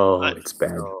one, and It's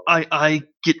bad. I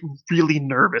get really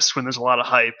nervous when there's a lot of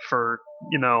hype for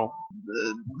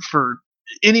for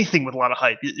anything with a lot of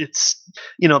hype. It's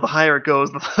the higher it goes,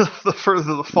 the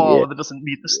further the fall Yeah. if it doesn't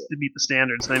meet the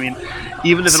standards. And I mean,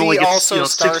 even if it See only gets also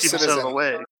Star 60% of the Citizen.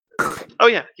 way. Oh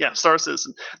yeah, Star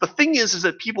Citizen. The thing is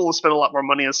that people will spend a lot more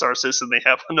money on Star Citizen than they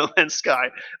have on No Man's Sky,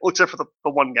 well, except for the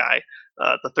one guy,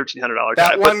 the $1,300 guy.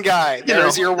 That one guy.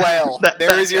 There's your whale.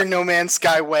 There's your guy No Man's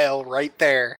Sky whale right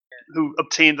there. who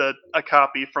obtained a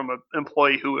copy from an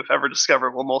employee who, if ever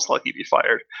discovered, will most likely be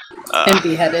fired. And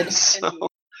beheaded.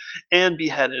 And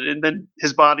beheaded, and then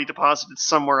his body deposited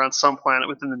somewhere on some planet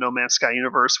within the No Man's Sky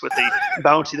universe with a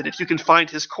bounty that if you can find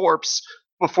his corpse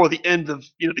before the end of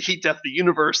the heat death of the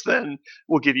universe, then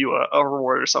we'll give you a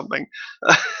reward or something.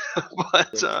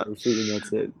 But Assuming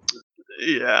that's it.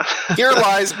 yeah, Here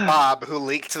lies Bob, who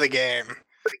leaked the game.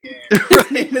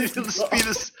 right? It'll just be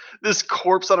this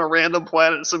corpse on a random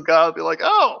planet, and some guy will be like,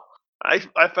 "Oh, I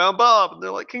found Bob," and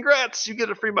they're like, "Congrats, you get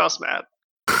a free mouse mat."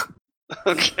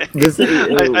 Okay.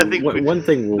 I think one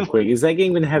thing real quick. Is that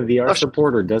game going to have VR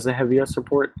support, or does it have VR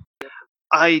support?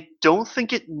 I don't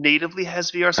think it natively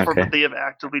has VR support, Okay. but they have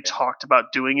actively talked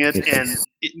about doing it, and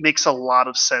it makes a lot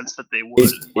of sense that they would.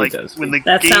 It does. When the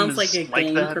That game sounds is like a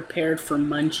game that. prepared for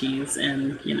munchies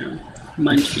and,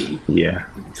 munchie. Yeah.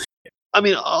 I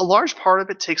mean, a large part of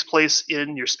it takes place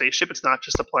in your spaceship. It's not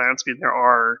just the planets. I mean, there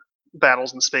are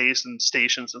battles in space and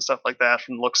stations and stuff like that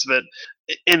from the looks of it.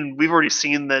 And we've already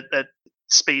seen that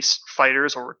space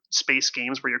fighters or space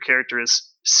games where your character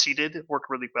is seated work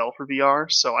really well for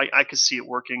VR. So I could see it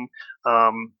working.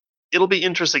 It'll be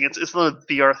interesting. It's another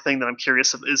VR thing that I'm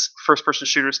curious of is first-person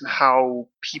shooters and how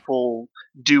people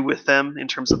do with them in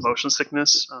terms of motion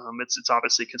sickness. It's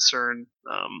obviously a concern.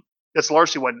 That's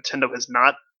largely why Nintendo has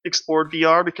not explored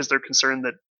VR, because they're concerned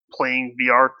that playing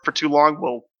VR for too long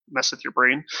will mess with your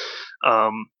brain,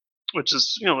 which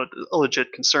is a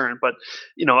legit concern. But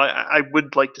I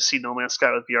would like to see No Man's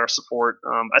Sky with VR support.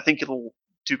 I think it'll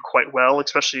do quite well,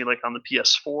 especially like on the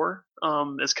PS4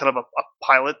 as kind of a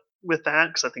pilot with that,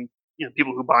 because I think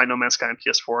people who buy No Man's Sky on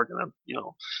PS4 are gonna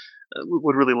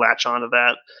would really latch onto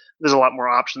that. There's a lot more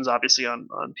options, obviously, on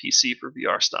PC for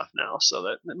VR stuff now, so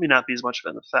that may not be as much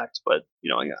of an effect. But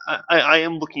I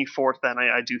am looking forward to that. And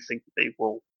I do think that they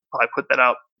will probably put that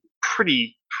out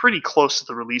pretty close to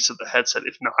the release of the headset,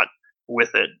 if not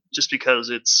with it, just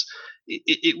because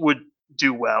it would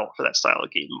do well for that style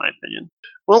of game, in my opinion.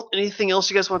 Well, anything else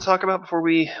you guys want to talk about before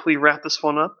we wrap this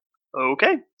one up?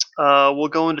 Okay, we'll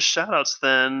go into shoutouts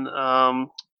then.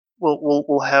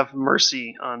 We'll have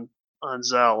Mercy on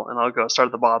Zell, and I'll go start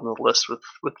at the bottom of the list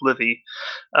with Livy.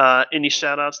 Any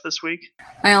shoutouts this week?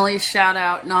 My only shout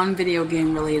out, non-video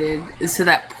game related, is to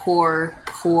that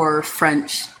poor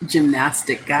French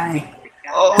gymnastic guy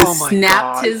who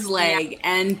snapped his leg,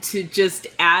 and to just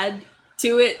add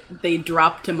to it, they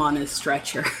dropped him on his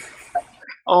stretcher.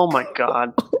 Oh my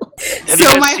god!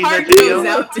 So my heart goes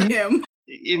out to him.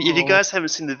 If you guys haven't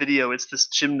seen the video, it's this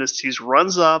gymnast. He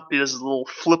runs up, he does a little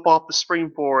flip off the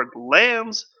springboard,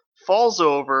 lands, falls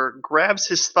over, grabs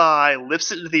his thigh,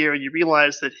 lifts it into the air, and you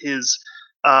realize that his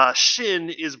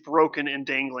shin is broken and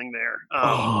dangling there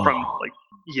from like.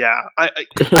 Yeah,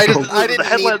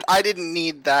 I didn't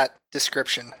need that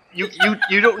description. You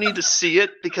don't need to see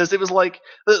it, because it was like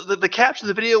the caption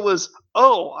of the video was,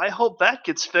 "Oh, I hope that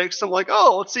gets fixed." I'm like,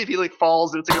 "Oh, let's see if he like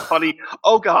falls," and it's like a funny,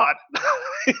 "Oh God,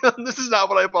 this is not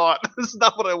what I bought. This is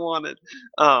not what I wanted."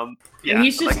 Yeah, and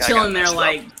he's just chilling there,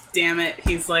 like, damn it.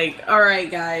 He's like, "All right,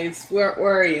 guys, where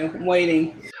are you? I'm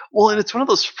waiting." Well, and it's one of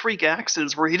those freak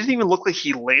accidents where he didn't even look like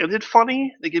he landed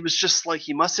funny. Like, it was just like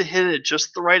he must have hit it at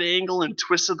just the right angle and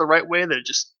twisted the right way that it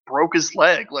just broke his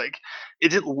leg. Like, it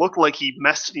didn't look like he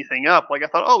messed anything up. Like, I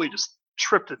thought, oh, he just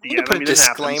tripped at the We end. need to put a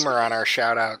disclaimer on our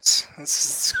shoutouts.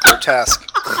 This is grotesque.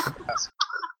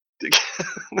 The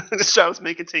shoutouts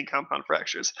may contain compound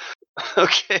fractures.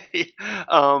 Okay.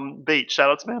 Bait,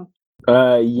 shoutouts, man?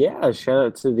 Yeah, shout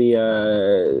out to the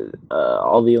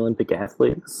all the Olympic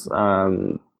athletes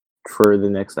for the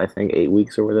next, I think, 8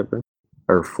 weeks or whatever,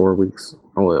 or 4 weeks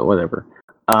or whatever.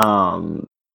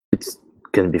 It's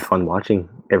gonna be fun watching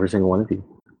every single one of you.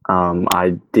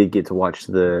 I did get to watch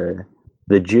the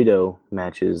judo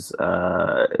matches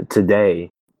today,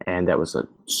 and that was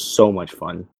so much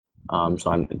fun.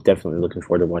 So I'm definitely looking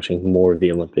forward to watching more of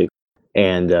the Olympics.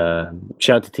 And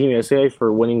shout out to Team USA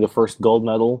for winning the first gold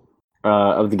medal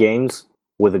of the games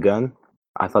with a gun.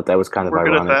 I thought that was kind of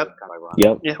ironic. We're good at that.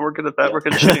 Yep. Yeah, we're good at that. We're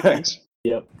good at shooting things.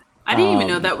 Yep. I didn't even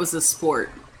know that was a sport.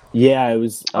 Yeah, it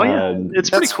was. Oh yeah, it's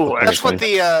pretty cool.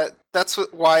 Actually. That's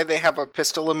why they have a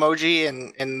pistol emoji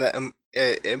in the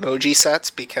emoji sets,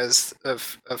 because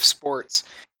of sports.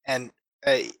 And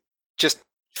just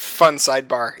fun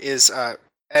sidebar is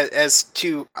as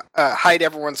to hide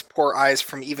everyone's poor eyes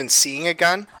from even seeing a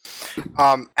gun.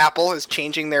 Apple is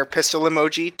changing their pistol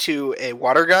emoji to a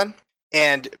water gun,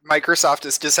 and Microsoft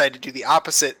has decided to do the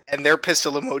opposite, and their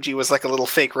pistol emoji was like a little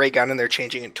fake ray gun, and they're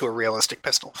changing it to a realistic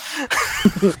pistol.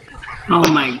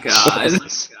 Oh my god.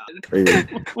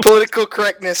 Political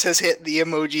correctness has hit the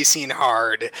emoji scene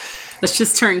hard. Let's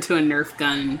just turn to a Nerf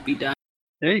gun and be done.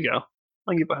 There you go.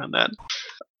 I'll get behind that.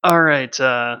 All right,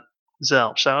 Zell,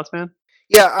 shoutouts, man.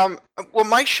 Yeah. Well,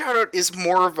 my shout out is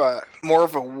more of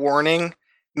a warning,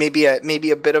 maybe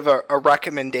a bit of a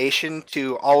recommendation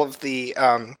to all of the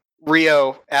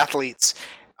Rio athletes.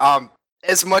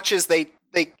 As much as they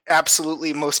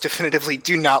absolutely most definitively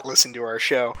do not listen to our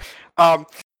show.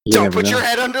 Don't put your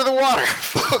head under the water,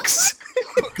 folks.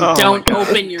 Don't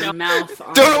open your mouth.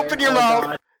 Don't open your mouth.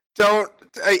 God. Don't.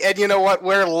 And you know what?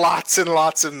 Wear lots and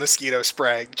lots of mosquito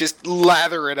spray. Just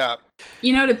lather it up.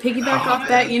 You know, to piggyback off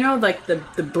that, you know, like the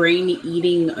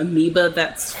brain-eating amoeba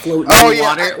that's floating in the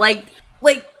water. Like,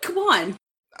 come on.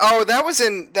 Oh, that was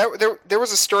in there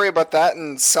was a story about that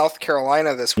in South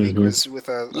Carolina this week. It was with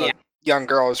a young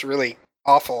girl. It was really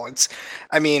awful.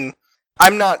 I mean,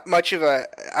 I'm not much of a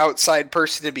outside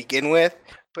person to begin with,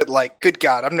 but like, good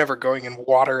God, I'm never going in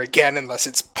water again unless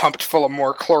it's pumped full of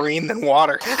more chlorine than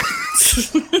water.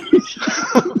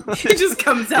 It just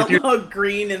comes out all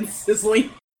green and sizzling.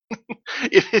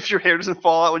 If your hair doesn't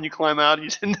fall out when you climb out, you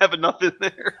didn't have enough in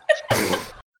there.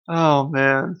 Oh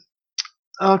man.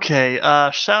 Okay,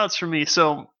 shout-outs for me.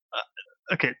 So,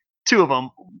 okay, two of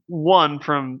them. One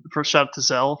for shout out to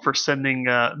Zell for sending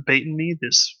Bait and Me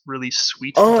this really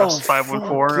sweet Dust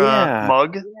 514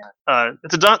 mug.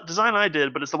 It's a design I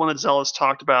did, but it's the one that Zell has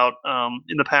talked about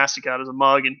in the past. He got as a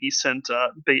mug, and he sent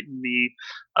Bait and Me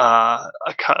a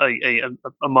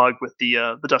mug with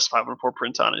the Dust 514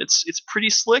 print on it. It's pretty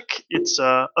slick. It's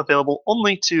available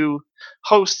only to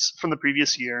hosts from the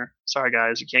previous year. Sorry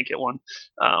guys, you can't get one,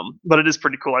 but it is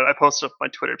pretty cool. I posted up on my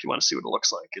Twitter if you want to see what it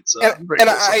looks like. It's very cool.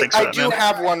 So I do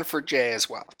have one for Jay as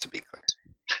well, to be clear.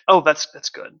 Oh, that's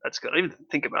good. That's good. I didn't even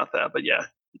think about that, but yeah,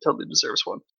 he totally deserves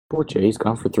one. Poor Jay's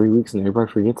gone for 3 weeks and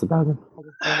everybody forgets about him.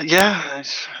 Yeah,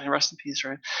 rest in peace,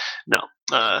 right? No,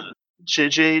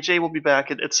 Jay will be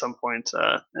back at some point,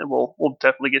 and we'll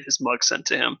definitely get his mug sent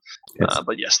to him. Yes.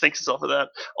 But yes, thanks for that.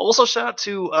 Also, shout out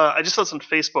to I just saw this on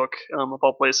Facebook of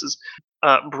all places,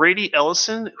 Brady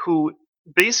Ellison, who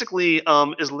basically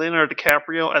is Leonardo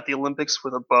DiCaprio at the Olympics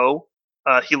with a bow.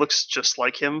 He looks just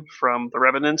like him from The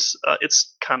Revenant.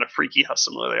 It's kind of freaky how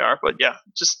similar they are, but yeah,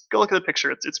 just go look at the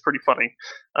picture. It's pretty funny.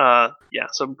 Yeah,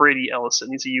 so Brady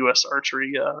Ellison, he's a U.S.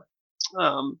 archery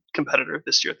competitor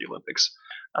this year at the Olympics.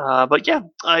 But yeah,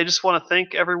 I just want to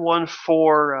thank everyone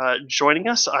for joining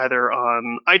us either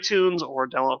on iTunes or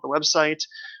download the website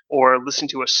or listening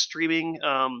to us streaming.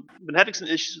 Been having some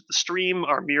issues with the stream.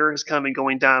 Our mirror has kind of been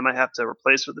going down. I might have to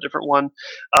replace it with a different one.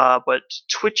 But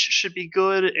Twitch should be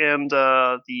good, and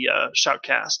the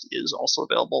Shoutcast is also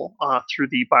available through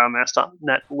the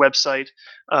biomass.net website.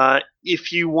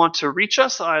 If you want to reach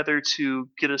us, either to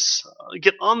get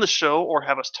on the show or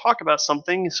have us talk about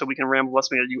something so we can ramble about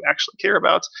something that you actually care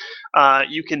about,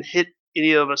 you can hit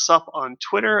any of us up on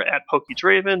Twitter at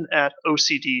PokeDraven, at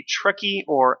OCD Trekkie,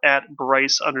 or at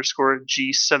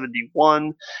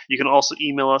Bryce_G71. You can also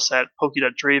email us at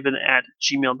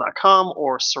poke.draven@gmail.com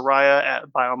or Soraya at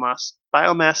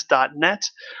biomass.net.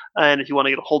 And if you want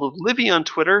to get a hold of Livy on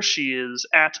Twitter, she is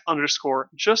at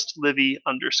 _justlivy_.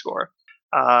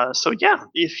 So yeah,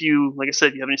 if you, like I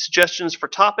said, you have any suggestions for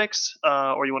topics,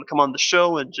 or you want to come on the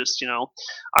show and just,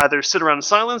 either sit around in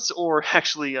silence or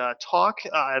actually talk,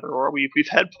 either or, we've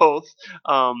had both,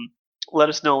 let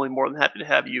us know. We'll be more than happy to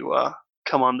have you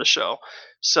come on the show.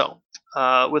 So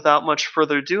without much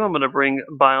further ado, I'm going to bring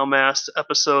Biomass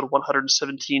episode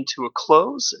 117 to a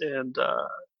close, and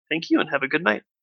thank you and have a good night.